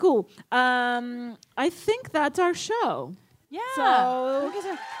Park is cool. I think that's our show. Yeah. So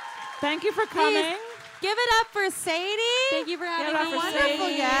thank you for coming. Please give it up for Sadie. Thank you for having me. Wonderful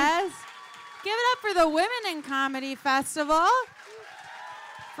guest. Give it up for the Women in Comedy Festival.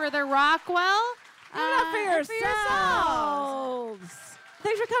 For the Rockwell. Give it up for yourselves.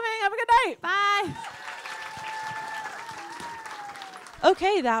 Thanks for coming. Have a good night. Bye.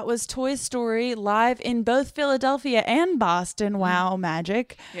 Okay, that was Toy Story live in both Philadelphia and Boston. Wow,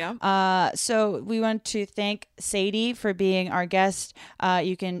 magic. Yeah. So we want to thank Sadie for being our guest.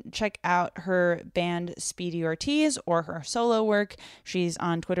 You can check out her band Speedy Ortiz or her solo work. She's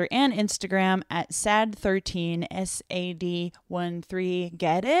on Twitter and Instagram at SAD13, SAD13,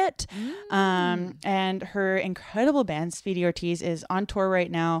 get it? And her incredible band, Speedy Ortiz, is on tour right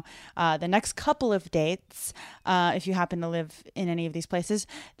now. The next couple of dates, if you happen to live in any of these places,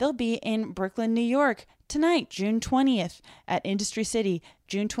 they'll be in Brooklyn, New York tonight, June 20th at Industry City.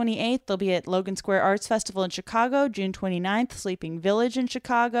 June 28th, they'll be at Logan Square Arts Festival in Chicago. June 29th, Sleeping Village in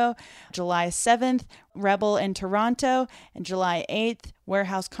Chicago. July 7th, Rebel in Toronto. And July 8th,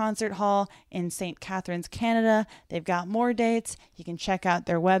 Warehouse Concert Hall in St. Catharines, Canada. They've got more dates. You can check out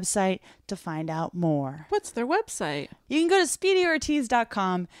their website to find out more. What's their website? You can go to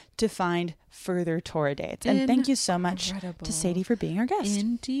speedyortiz.com to find further tour dates. And thank you so much to Sadie for being our guest.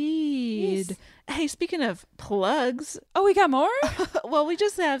 Indeed. Yes. Hey, speaking of plugs. Oh, we got more? Well, we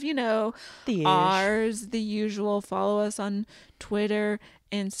just have, The ours, the usual. Follow us on Twitter,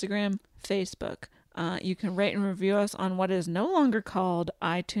 Instagram, Facebook. You can rate and review us on what is no longer called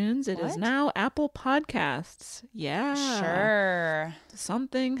iTunes. It is now Apple Podcasts. Yeah. Sure.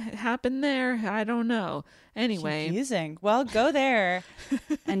 Something happened there. I don't know. Anyway. Confusing. Well, go there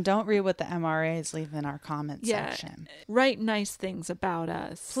and don't read what the MRAs leave in our comment section. Write nice things about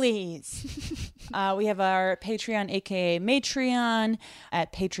us. Please. We have our Patreon, aka Matreon,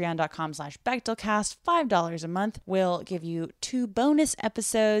 at patreon.com/Bechtelcast. $5 a month will give you 2 bonus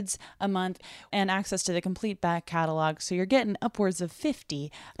episodes a month and access to the complete back catalog. So you're getting upwards of 50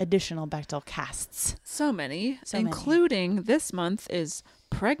 additional Bechtel casts. So many, including this month is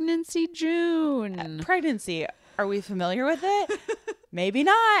Pregnancy June. Pregnancy. Are we familiar with it? Maybe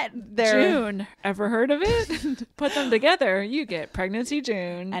not. June. Ever heard of it? Put them together, you get Pregnancy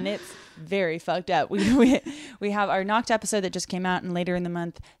June. And it's very fucked up. We have our Knocked episode that just came out, and later in the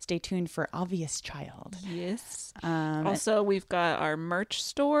month, stay tuned for Obvious Child. Yes. Also, we've got our merch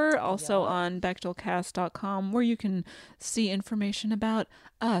store also on BechtelCast.com, where you can see information about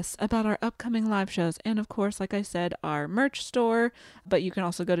us, about our upcoming live shows, and of course, like I said, our merch store. But you can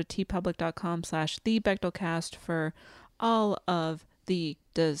also go to tpublic.com/thebechtelcast for all of the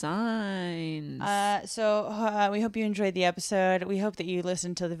designs. So we hope you enjoyed the episode. We hope that you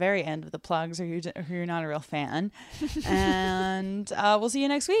listened to the very end of the plugs, or you're not a real fan. And we'll see you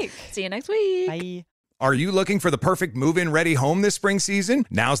next week. See you next week. Bye. Are you looking for the perfect move-in ready home this spring season?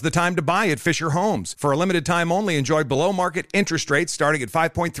 Now's the time to buy at Fisher Homes. For a limited time only, enjoy below-market interest rates starting at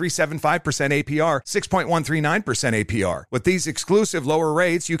 5.375% APR, 6.139% APR. With these exclusive lower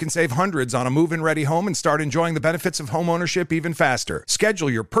rates, you can save hundreds on a move-in ready home and start enjoying the benefits of homeownership even faster.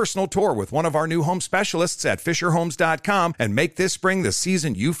 Schedule your personal tour with one of our new home specialists at FisherHomes.com and make this spring the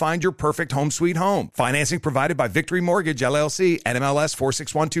season you find your perfect home sweet home. Financing provided by Victory Mortgage, LLC, NMLS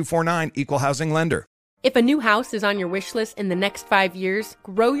 461249, Equal Housing Lender. If a new house is on your wish list in the next 5 years,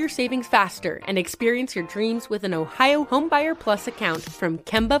 grow your savings faster and experience your dreams with an Ohio Homebuyer Plus account from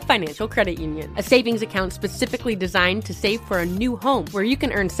Kemba Financial Credit Union. A savings account specifically designed to save for a new home, where you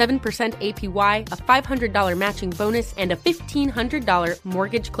can earn 7% APY, a $500 matching bonus, and a $1,500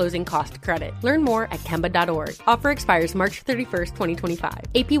 mortgage closing cost credit. Learn more at Kemba.org. Offer expires March 31st, 2025.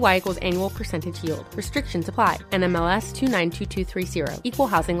 APY equals annual percentage yield. Restrictions apply. NMLS 292230. Equal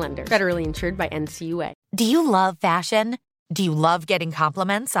Housing Lender. Federally insured by NCUA. Do you love fashion? Do you love getting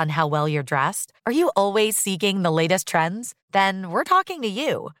compliments on how well you're dressed? Are you always seeking the latest trends? Then we're talking to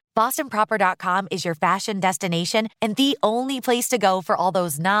you. BostonProper.com is your fashion destination and the only place to go for all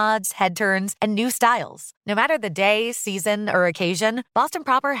those nods, head turns, and new styles. No matter the day, season, or occasion, Boston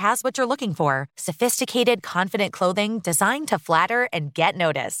Proper has what you're looking for. Sophisticated, confident clothing designed to flatter and get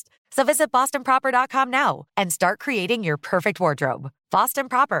noticed. So visit BostonProper.com now and start creating your perfect wardrobe. Boston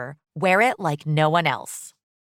Proper. Wear it like no one else.